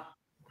Sampdoria.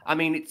 I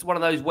mean, it's one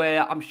of those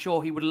where I'm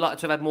sure he would like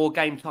to have had more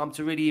game time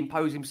to really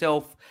impose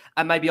himself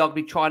and maybe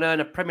arguably try and earn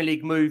a Premier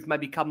League move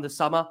maybe come the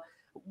summer.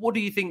 What do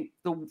you think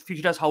the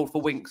future does hold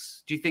for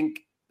Winks? Do you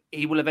think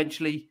he will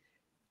eventually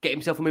get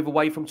himself a move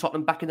away from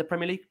Tottenham back in the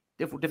Premier League?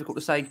 Difficult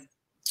to say.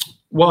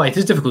 Well, it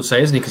is difficult to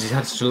say, isn't it? Because he's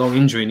had such a long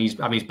injury and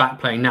he's back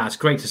playing now. It's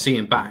great to see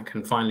him back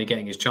and finally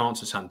getting his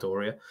chance at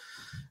Sampdoria.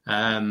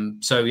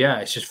 So yeah,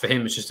 it's just for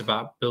him. It's just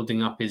about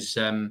building up his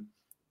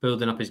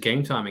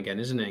game time again,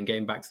 isn't it? And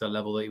getting back to the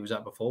level that he was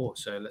at before.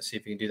 So let's see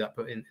if he can do that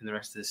in the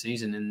rest of the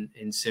season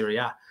in Serie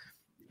A.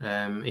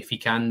 If he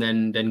can,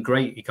 then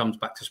great. He comes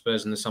back to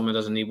Spurs in the summer,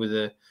 doesn't he?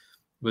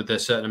 With a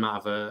certain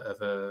amount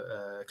of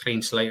a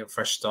clean slate, a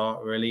fresh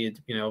start. Really,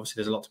 obviously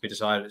there's a lot to be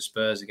decided at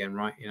Spurs again,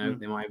 right?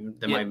 There might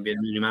even be a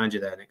new manager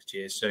there next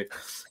year. So,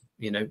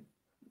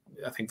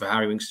 I think for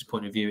Harry Winks'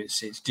 point of view,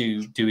 it's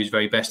do his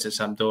very best at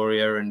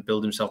Sampdoria and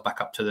build himself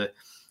back up to the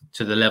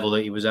level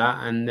that he was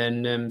at, and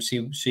then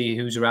see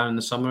who's around in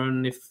the summer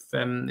and if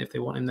they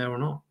want him there or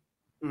not.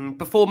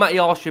 Before Matty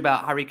asked you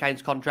about Harry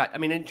Kane's contract, I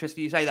mean,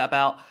 interesting you say that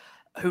about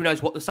who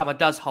knows what the summer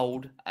does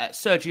hold.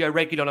 Sergio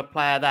Reguilon, a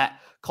player that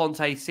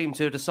Conte seemed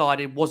to have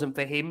decided wasn't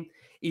for him.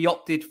 He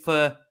opted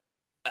for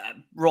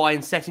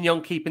Ryan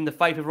Sessegnon, keeping the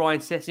faith of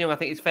Ryan Sessegnon. I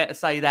think it's fair to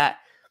say that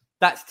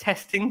that's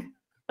testing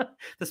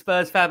the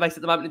Spurs fan base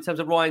at the moment in terms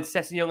of Ryan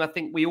Sessegnon. I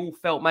think we all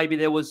felt maybe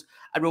there was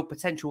a real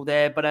potential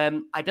there, but I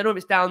don't know if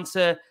it's down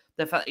to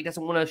the fact that he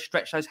doesn't want to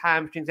stretch those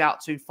hamstrings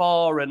out too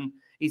far, and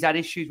he's had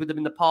issues with them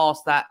in the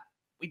past that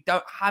we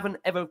haven't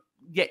ever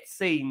yet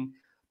seen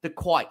the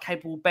quite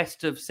capable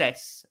best of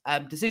Sess.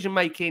 Decision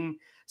making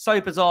so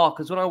bizarre,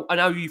 because when I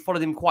know you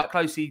followed him quite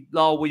closely,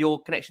 Lyle, with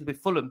your connections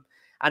with Fulham,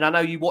 and I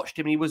know you watched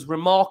him and he was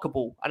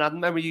remarkable. And I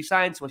remember you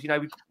saying to us, we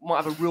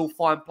might have a real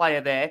fine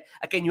player there.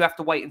 Again, you have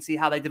to wait and see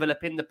how they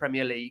develop in the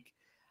Premier League.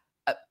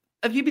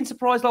 Have you been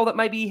surprised, Lyle, that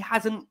maybe he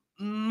hasn't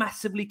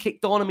massively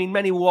kicked on? I mean,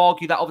 many will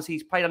argue that obviously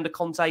he's played under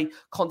Conte.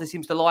 Conte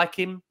seems to like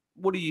him.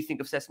 What do you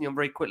think of Sessegnon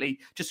very quickly?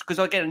 Just because,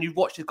 again, you've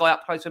watched this guy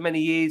up close for many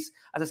years,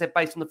 as I said,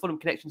 based on the Fulham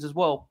connections as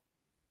well.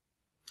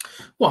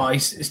 Well,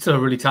 he's still a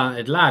really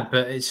talented lad,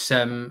 but it's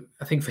I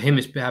think for him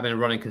it's having a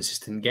run in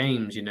consistent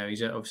games.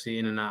 He's obviously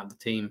in and out of the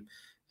team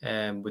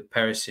with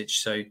Perisic.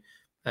 So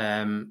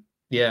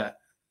yeah,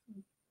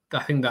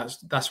 I think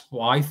that's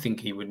what I think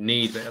he would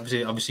need. But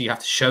obviously you have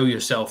to show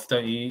yourself,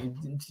 don't you?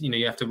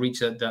 You have to reach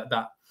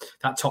that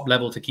top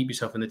level to keep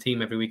yourself in the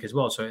team every week as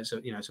well. So it's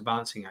a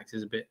balancing act.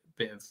 There's a bit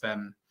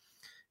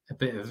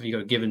of you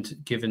got to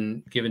give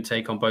and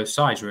take on both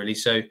sides really.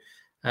 So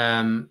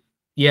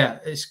yeah,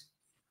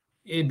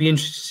 it'd be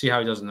interesting to see how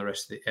he does in the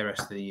rest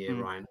of the year,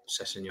 Ryan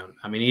Sessegnon.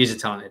 I mean, he is a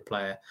talented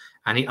player,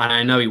 and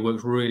I know he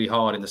worked really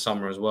hard in the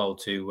summer as well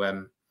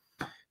to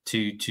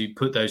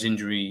put those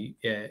injury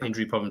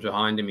problems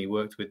behind him. He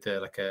worked with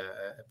a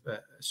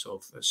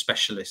sort of a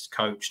specialist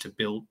coach to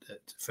build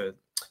for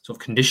sort of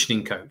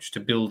conditioning coach to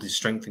build his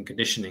strength and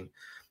conditioning,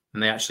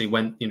 and they actually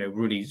went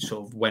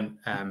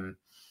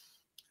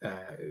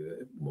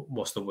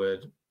what's the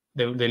word?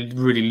 They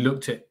really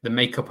looked at the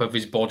makeup of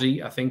his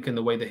body, I think, and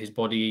the way that his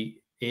body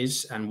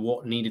is and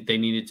what they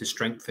needed to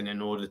strengthen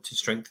in order to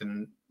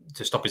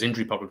stop his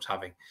injury problems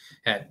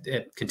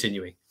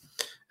continuing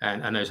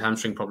and those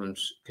hamstring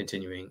problems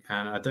continuing.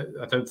 And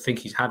I don't think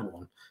he's had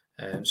one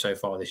so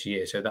far this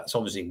year. So that's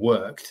obviously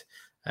worked.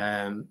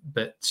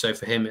 But so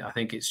for him, I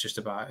think it's just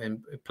about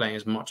him playing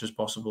as much as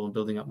possible and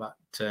building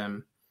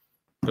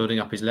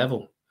up his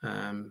level.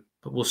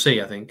 But we'll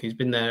see. I think he's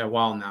been there a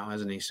while now,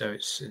 hasn't he? So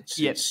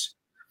it's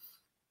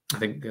I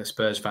think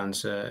Spurs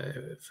fans,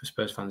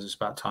 it's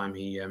about time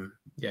he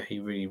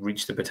really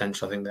reached the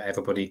potential. I think that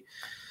everybody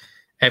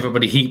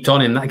heaped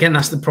on him. Again,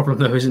 that's the problem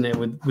though, isn't it,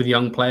 with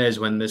young players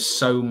when there's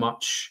so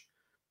much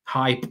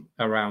hype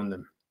around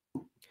them.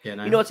 You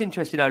know what's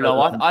interesting though,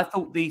 Lo? I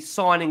thought the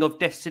signing of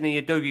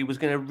Destiny Udogie was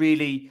going to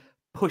really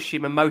push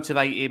him and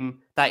motivate him,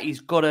 that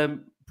he's got to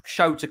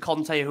show to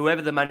Conte,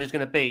 whoever the manager's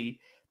going to be,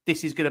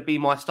 this is going to be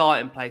my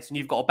starting place and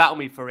you've got to battle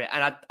me for it.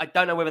 And I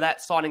don't know whether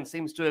that signing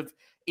seems to have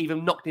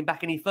even knocked him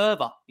back any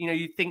further.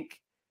 You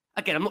think,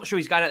 again, I'm not sure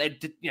he's going out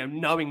there,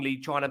 knowingly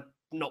trying to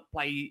not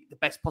play the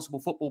best possible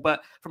football,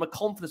 but from a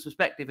confidence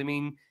perspective, I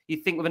mean, you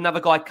think with another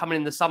guy coming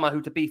in the summer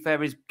who, to be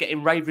fair, is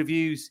getting rave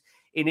reviews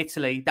in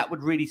Italy, that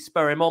would really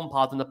spur him on,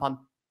 pardon the pun.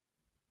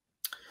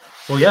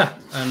 Well, yeah,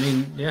 I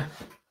mean,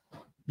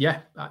 yeah,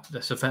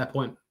 that's a fair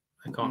point.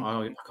 I can't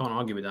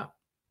argue with that.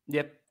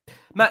 Yep.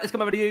 Matt, let's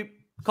come over to you.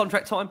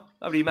 Contract time.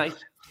 Over to you, mate.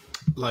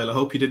 Lyle, I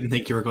hope you didn't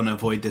think you were going to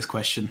avoid this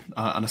question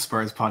on a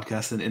Spurs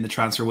podcast in the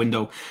transfer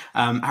window.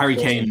 Harry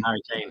Kane.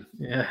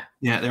 Yeah,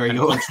 there you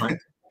go.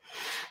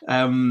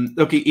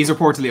 Look, he's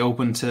reportedly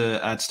open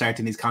to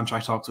starting these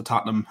contract talks with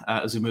Tottenham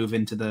as we move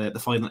into the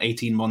final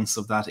 18 months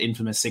of that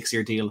infamous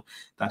 6-year deal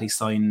that he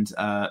signed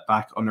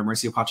back under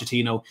Mauricio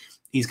Pochettino.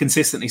 He's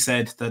consistently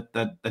said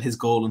that his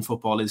goal in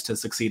football is to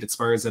succeed at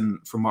Spurs,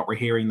 and from what we're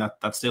hearing,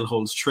 that still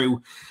holds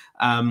true.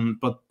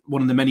 But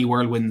one of the many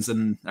whirlwinds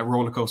and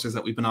roller coasters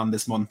that we've been on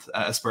this month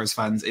as Spurs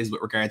fans is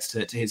with regards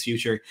to his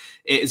future.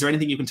 Is there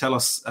anything you can tell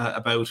us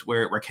about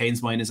where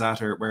Kane's mind is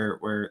at, or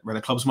where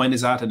the club's mind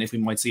is at, and if we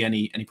might see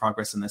any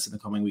progress in this in the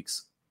coming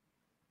weeks?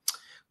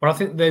 Well, I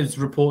think those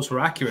reports were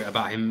accurate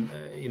about him.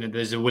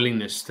 There's a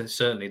willingness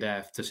certainly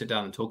there to sit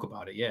down and talk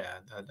about it. Yeah,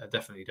 I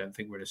definitely don't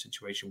think we're in a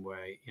situation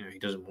where he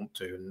doesn't want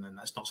to, and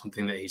that's not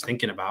something that he's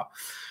thinking about.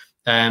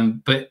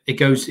 But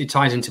it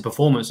ties into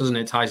performance, doesn't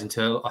it? It ties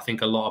into, I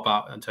think, a lot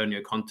about Antonio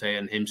Conte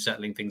and him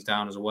settling things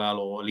down as well,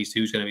 or at least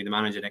who's going to be the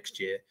manager next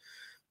year.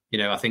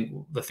 I think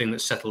the thing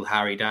that settled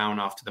Harry down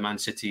after the Man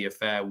City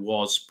affair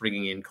was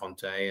bringing in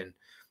Conte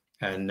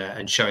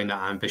and showing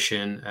that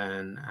ambition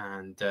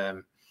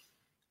and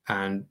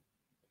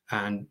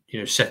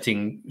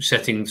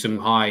setting some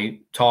high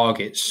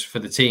targets for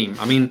the team.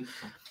 I mean,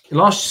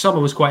 last summer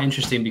was quite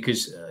interesting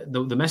because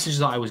the message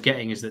that I was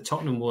getting is that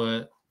Tottenham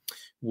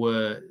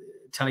were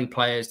telling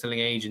players, telling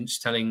agents,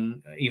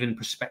 telling even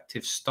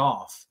prospective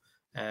staff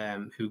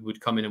who would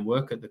come in and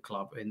work at the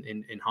club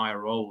in higher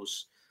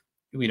roles,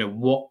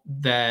 what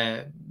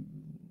their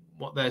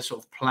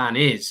sort of plan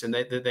is, and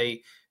that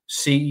they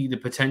see the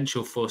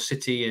potential for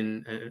City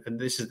and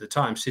this is the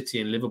time, City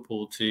and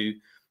Liverpool to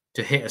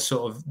hit a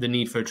sort of the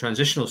need for a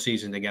transitional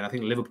season again. I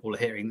think Liverpool are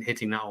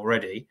hitting that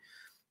already.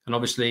 And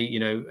obviously,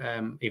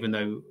 even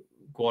though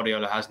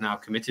Guardiola has now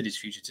committed his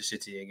future to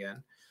City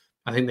again,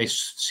 I think they've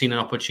seen an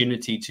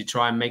opportunity to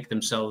try and make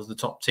themselves the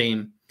top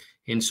team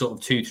in sort of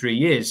 2-3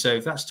 years. So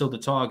if that's still the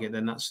target,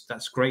 then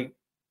that's great.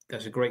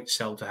 That's a great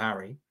sell to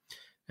Harry.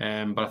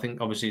 But I think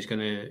obviously it's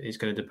going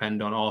to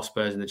depend on our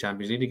Spurs in the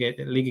Champions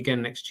League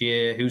again next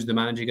year. Who's the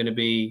manager going to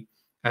be?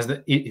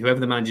 Whoever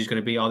the manager is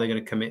going to be, are they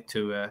going to commit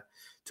to a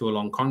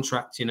long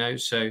contract?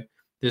 So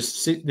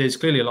there's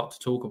clearly a lot to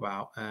talk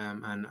about,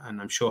 and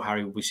I'm sure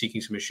Harry will be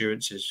seeking some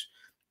assurances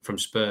from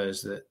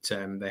Spurs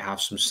that they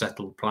have some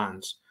settled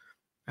plans.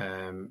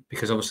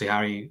 Because obviously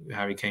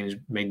Harry Kane has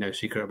made no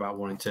secret about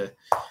wanting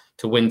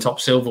to win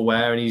top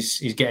silverware, and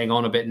he's getting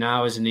on a bit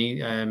now, isn't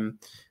he?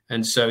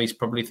 And so he's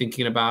probably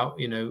thinking about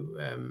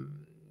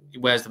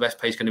where's the best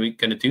place going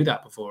to do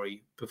that before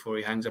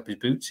he hangs up his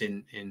boots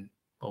in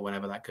or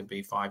whenever that could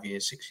be, 5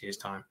 years, 6 years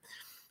time.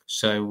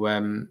 So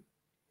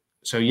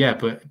yeah,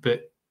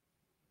 but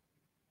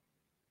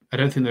I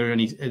don't think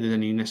there's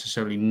any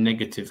necessarily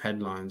negative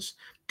headlines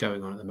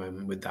going on at the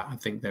moment with that. I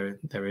think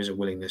there is a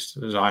willingness,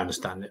 as I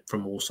understand it,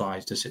 from all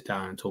sides to sit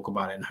down and talk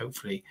about it and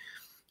hopefully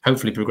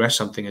progress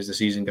something as the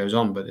season goes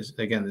on. But it's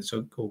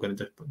all going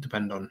to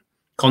depend on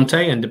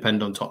Conte and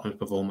depend on Tottenham's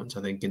performance,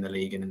 I think, in the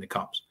league and in the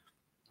cups.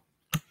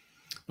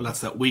 Well,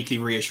 that's that weekly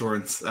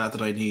reassurance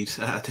that I need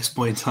at this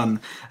point on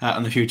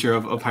the future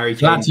of Harry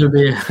Kane.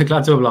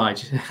 Glad to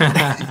oblige.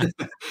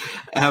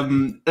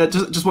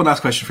 Just one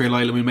last question for you,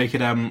 Lyle. We'll make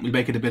it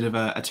a bit of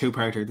a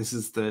two-parter. This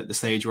is the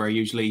stage where I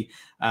usually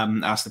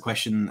ask the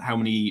question: how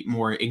many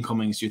more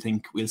incomings do you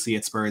think we'll see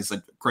at Spurs?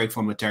 Great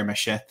fun with Dermot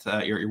Sheth,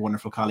 your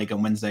wonderful colleague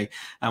on Wednesday.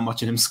 I'm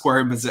watching him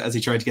squirm as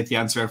he tried to get the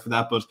answer out for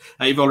that. But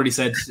you've already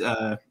said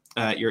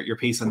your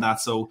piece on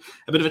that. So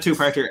a bit of a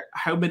two-parter.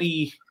 How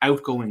many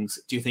outgoings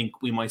do you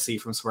think we might see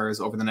from Spurs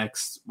over the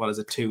next,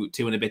 two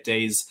and a bit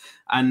days?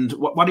 And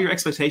what are your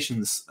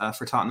expectations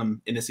for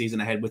Tottenham in the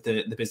season ahead with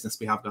the business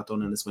we have got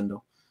done in this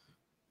window?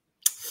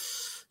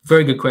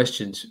 Very good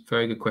questions,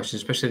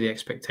 especially the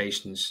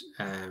expectations,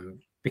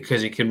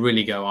 because it can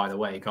really go either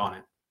way, can't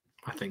it?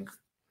 I think.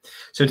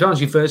 So to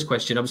answer your first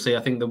question, obviously, I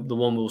think the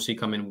one we'll see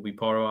come in will be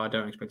Porro. I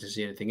don't expect to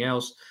see anything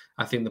else.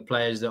 I think the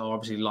players that are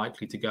obviously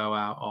likely to go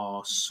out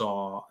are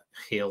Sarr,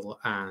 Hill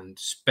and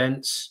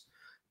Spence.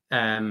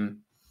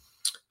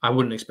 I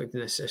wouldn't expect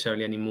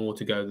necessarily any more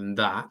to go than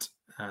that.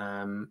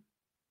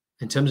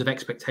 In terms of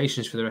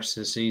expectations for the rest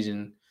of the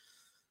season,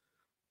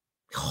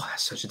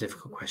 that's such a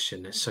difficult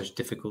question. It's so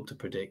difficult to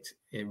predict.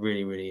 It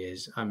really, really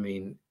is. I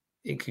mean,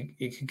 it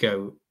could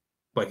go...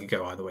 Well, it could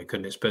go either way,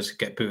 couldn't it? Spurs could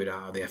get booed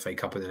out of the FA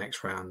Cup in the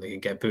next round. They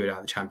could get booed out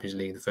of the Champions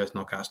League, the first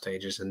knockout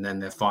stages, and then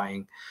they're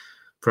fighting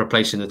for a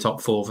place in the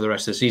top four for the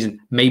rest of the season.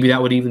 Maybe that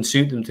would even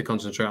suit them to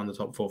concentrate on the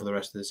top four for the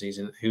rest of the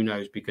season. Who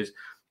knows? Because,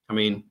 I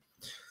mean,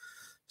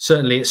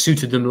 certainly it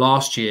suited them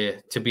last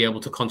year to be able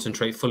to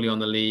concentrate fully on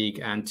the league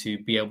and to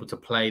be able to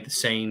play the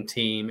same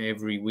team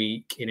every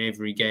week in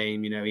every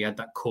game. He had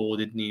that core,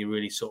 didn't he?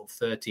 Really sort of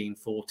 13,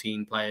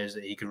 14 players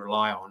that he could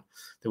rely on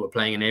that were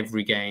playing in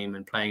every game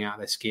and playing out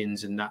their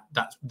skins. And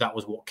that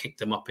was what kicked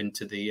them up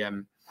into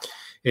the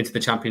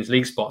Champions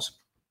League spots.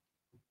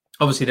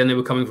 Obviously, then they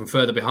were coming from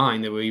further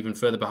behind. They were even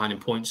further behind in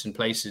points and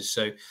places.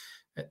 So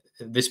at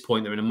this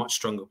point, they're in a much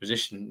stronger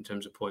position in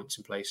terms of points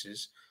and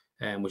places,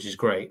 which is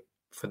great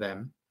for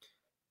them.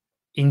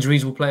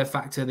 Injuries will play a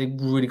factor. They've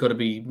really got to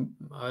be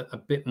a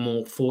bit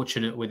more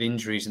fortunate with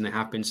injuries than they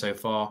have been so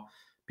far,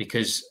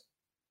 because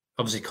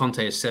obviously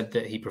Conte has said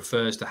that he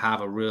prefers to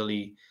have a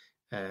really,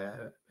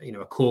 a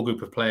core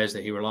group of players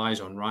that he relies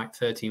on, right?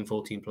 13,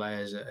 14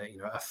 players,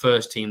 a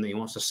first team that he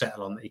wants to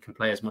settle on, that he can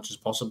play as much as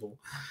possible.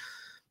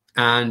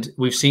 And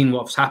we've seen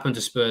what's happened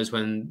to Spurs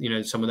when,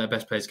 some of their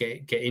best players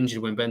get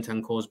injured, when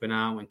Bentancur's been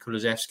out, when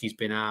Kulusevski's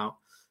been out.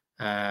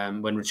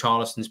 when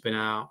Richarlison's been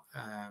out.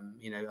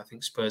 I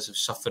think Spurs have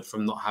suffered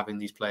from not having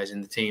these players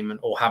in the team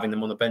or having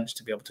them on the bench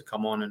to be able to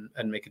come on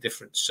and make a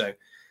difference. So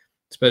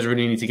Spurs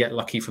really need to get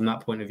lucky from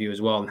that point of view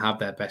as well and have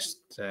their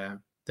best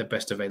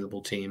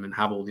available team and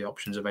have all the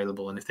options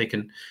available. And if they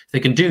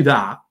can do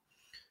that,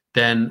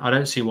 then I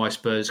don't see why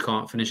Spurs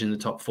can't finish in the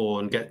top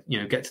 4 and get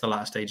to the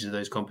latter stages of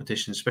those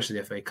competitions, especially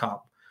the FA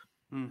Cup.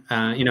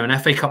 An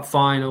FA Cup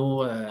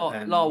final,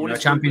 a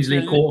Champions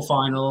League quarter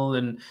final,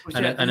 and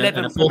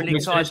 11 Premier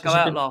League sides go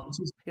out.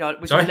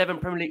 We've seen 11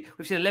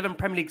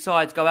 Premier League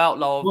sides go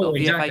out of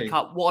the FA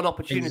Cup. What an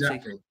opportunity!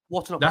 Exactly.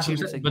 What an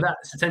opportunity! But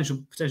that's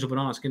potential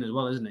banana skin as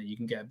well, isn't it? You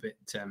can get a bit.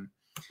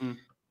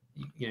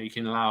 You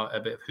can allow a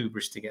bit of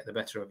hubris to get the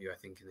better of you, I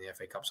think, in the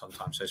FA Cup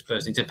sometimes. So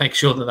Spurs need to make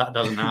sure that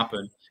doesn't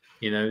happen.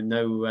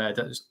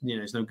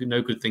 It's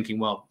no good thinking.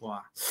 Well,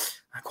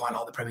 quite a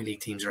lot of the Premier League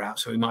teams are out,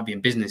 so we might be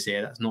in business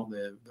here. That's not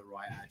the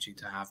right attitude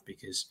to have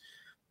because,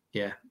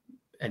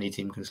 any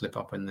team can slip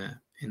up in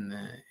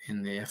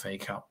the FA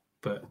Cup.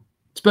 But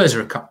Spurs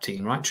are a cup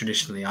team, right?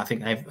 Traditionally, I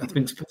think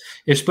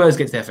if Spurs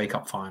get to the FA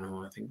Cup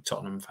final, I think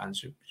Tottenham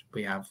fans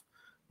we have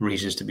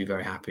reasons to be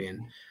very happy.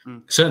 And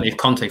certainly, if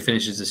Conte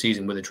finishes the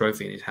season with a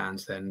trophy in his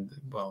hands, then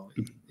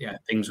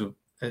things will.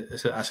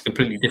 That's a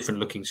completely different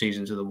looking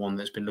season to the one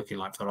that's been looking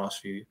like for the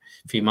last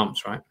few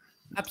months, right?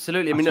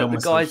 Absolutely. I mean, the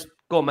guys,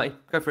 go on, mate,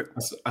 go for it.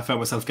 I found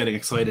myself getting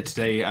excited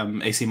today.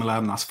 AC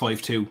Milan lost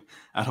 5-2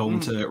 at home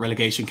to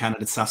relegation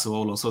candidate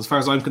Sassuolo. So as far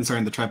as I'm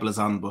concerned, the treble is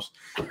on, but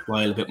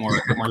while a bit more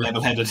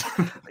level-headed.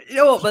 You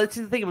know what? But this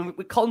is the thing. I mean,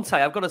 with Conte,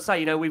 I've got to say,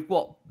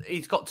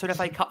 he's got to an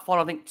FA Cup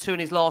final. I think 2 in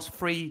his last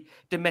 3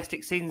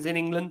 domestic seasons in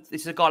England.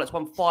 This is a guy that's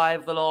won 5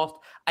 of the last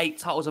 8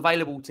 titles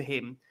available to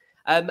him.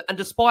 And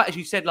despite, as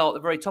you said, at the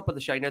very top of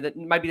the show, that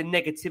maybe the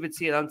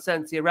negativity and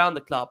uncertainty around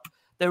the club,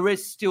 there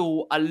is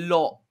still a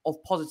lot of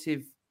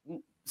positive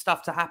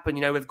stuff to happen.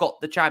 We've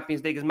got the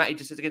Champions League, as Matty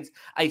just said, against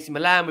AC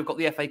Milan. We've got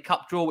the FA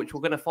Cup draw, which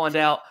we're going to find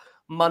out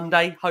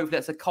Monday. Hopefully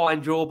that's a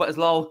kind draw. But as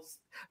Lyle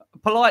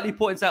politely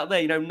points out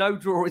there, no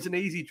draw is an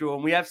easy draw.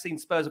 And we have seen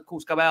Spurs, of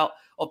course, come out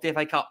of the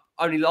FA Cup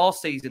only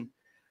last season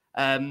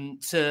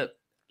to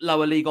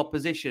lower league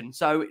opposition.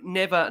 So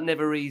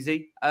never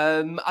easy.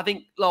 I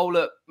think, Lyle,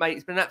 look, mate,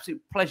 it's been an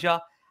absolute pleasure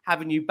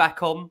having you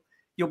back on.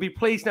 You'll be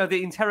pleased now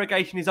the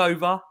interrogation is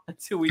over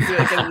until we do it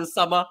again in the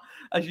summer.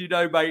 As you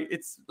know, mate,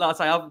 it's like I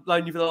say, I've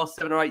known you for the last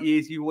 7 or 8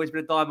 years. You've always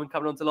been a diamond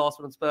coming on to Last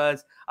One on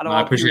Spurs.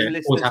 I appreciate it.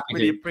 Listeners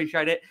really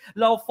appreciate it.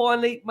 Lyle,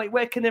 finally, mate,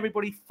 where can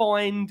everybody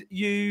find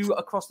you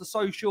across the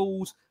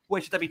socials?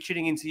 Where should they be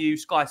tuning into you?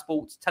 Sky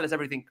Sports, tell us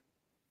everything.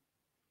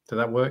 Did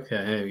that work?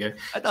 Yeah, here we go.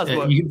 It does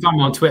work. You can find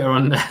me on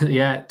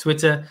Twitter.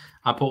 Twitter.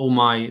 I put all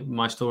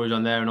my stories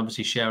on there, and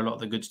obviously share a lot of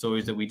the good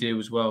stories that we do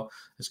as well.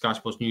 The Sky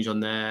Sports News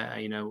on there.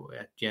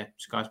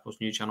 Sky Sports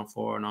News channel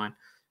 409,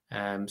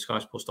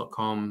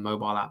 SkySports.com,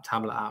 mobile app,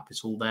 tablet app.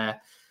 It's all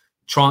there.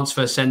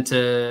 Transfer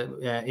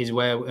Centre is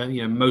where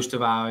most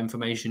of our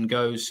information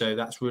goes. So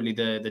that's really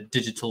the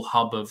digital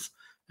hub of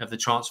the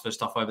transfer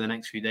stuff over the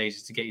next few days.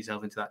 Is to get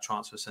yourself into that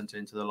Transfer Centre,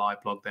 into the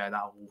live blog there.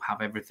 That will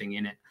have everything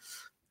in it.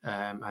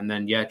 And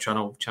then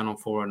channel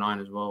 409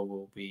 as well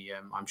will be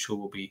I'm sure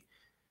will be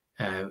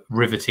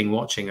riveting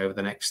watching over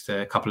the next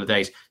couple of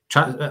days.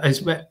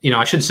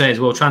 I should say as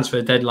well,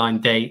 transfer deadline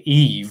day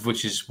eve,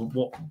 which is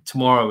what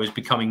tomorrow is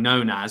becoming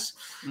known as,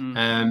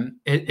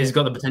 it has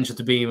got the potential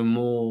to be even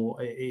more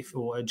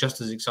or just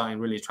as exciting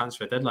really as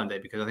transfer deadline day,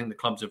 because I think the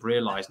clubs have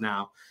realised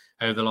now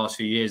over the last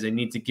few years they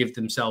need to give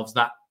themselves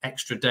that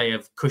extra day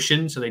of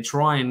cushion, so they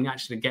try and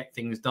actually get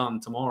things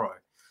done tomorrow.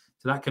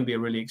 So that can be a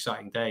really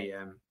exciting day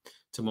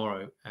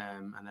tomorrow,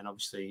 and then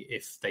obviously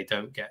if they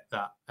don't get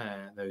that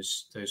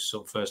those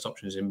sort of first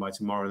options in by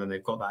tomorrow, then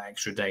they've got that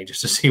extra day just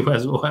to see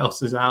what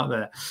else is out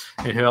there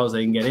and who else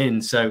they can get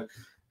in. So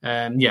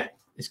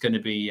it's going to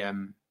be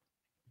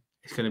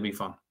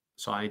fun.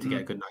 So I need to get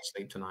a good night's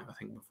sleep tonight, I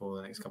think, before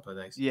the next couple of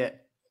days. Yeah.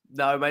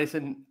 No,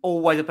 Mason,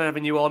 always a pleasure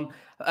having you on.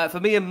 For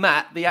me and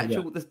Matt,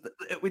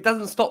 it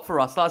doesn't stop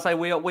for us. Like I say,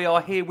 we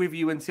are here with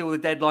you until the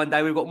deadline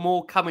day. We've got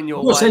more coming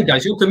your way. Well, say,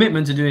 guys, your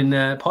commitment to doing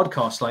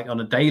podcasts like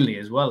on a daily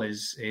as well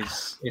is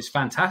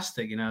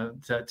fantastic.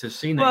 To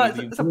see that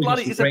you've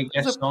got great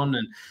guests on,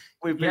 and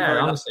we've been very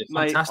honestly,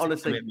 lucky, fantastic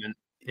mate, commitment.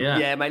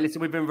 Yeah, mate.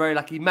 Listen, we've been very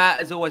lucky.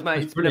 Matt, as always,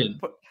 mate.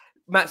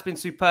 Matt's been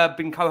superb,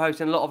 been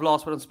co-hosting a lot of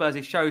Last Word on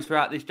Spurs' shows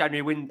throughout this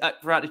January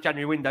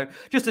window.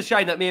 Just a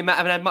shame that me and Matt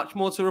haven't had much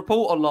more to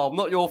report on, Lyle.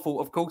 Not your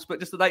fault, of course, but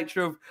just the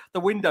nature of the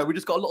window. We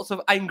just got lots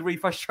of angry,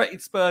 frustrated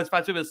Spurs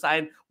fans with us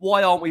saying,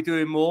 why aren't we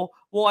doing more?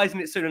 Why isn't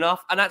it soon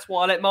enough? And that's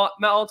why I let Matt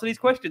answer these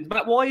questions.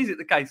 Matt, why is it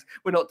the case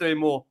we're not doing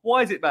more?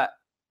 Why is it, Matt?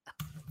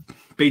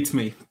 Beats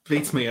me. I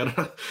don't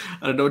know.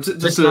 I'd love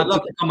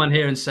to come on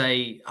here and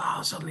say,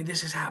 suddenly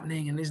this is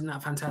happening and isn't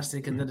that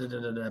fantastic? And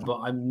but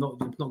I'm not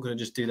going to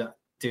just do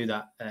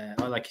that,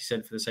 like you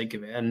said, for the sake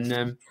of it.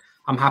 And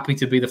I'm happy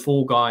to be the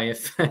fall guy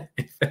if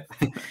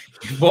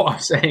what I'm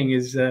saying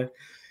is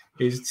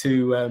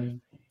too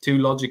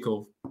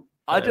logical.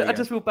 I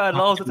just feel bad.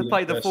 Lars had to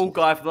play the fall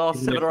guy for the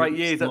last 7 or 8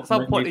 years. At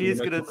some point, he is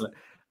going to.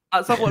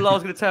 At some point,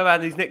 Lars going to turn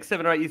around these next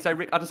 7 or 8 years and say,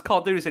 Rick, I just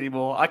can't do this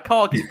anymore. I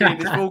can't keep doing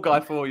this full guy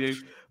for you.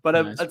 But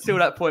until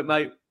that point,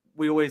 mate,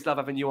 we always love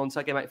having you on. So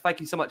again, mate, thank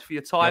you so much for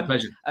your time. My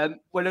pleasure.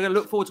 We're going to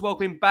look forward to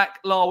welcoming back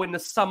Lyle in the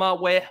summer,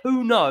 where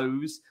who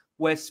knows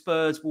where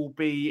Spurs will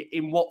be,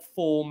 in what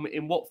form,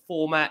 in what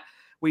format.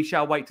 We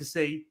shall wait to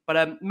see.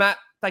 But Matt,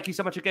 thank you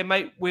so much again,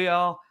 mate. We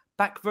are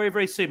back very,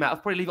 very soon, Matt. I'll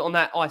probably leave it on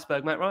that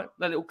iceberg, Matt, right?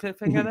 That little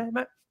cliffhanger there,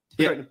 Matt?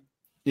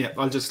 Yeah,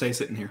 I'll just stay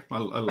sitting here.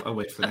 I'll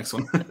wait for the next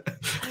one.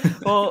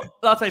 Well,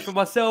 I'll say from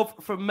myself,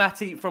 from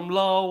Matty, from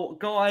Lyle,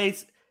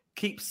 guys,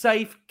 keep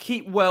safe,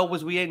 keep well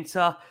as we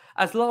enter.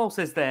 As Lyle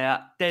says there,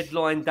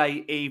 deadline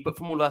day eve. But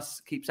from all of us,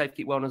 keep safe,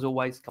 keep well, and as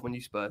always, come on,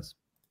 you Spurs.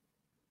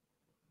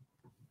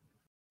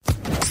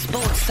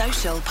 Sports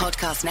Social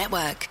Podcast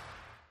Network.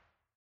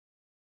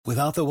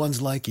 Without the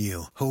ones like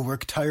you, who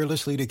work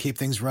tirelessly to keep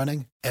things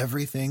running,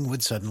 everything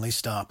would suddenly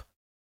stop.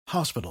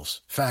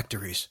 Hospitals,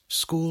 factories,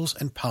 schools,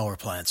 and power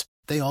plants,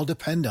 they all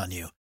depend on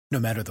you. No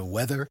matter the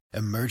weather,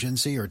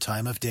 emergency, or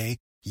time of day,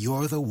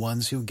 you're the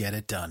ones who get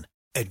it done.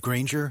 At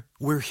Grainger,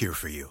 we're here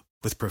for you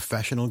with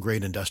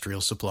professional-grade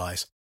industrial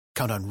supplies.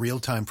 Count on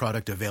real-time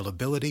product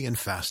availability and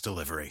fast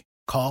delivery.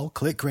 Call,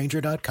 click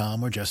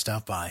Grainger.com, or just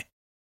stop by.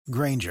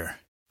 Grainger,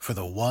 for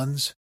the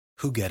ones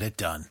who get it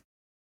done.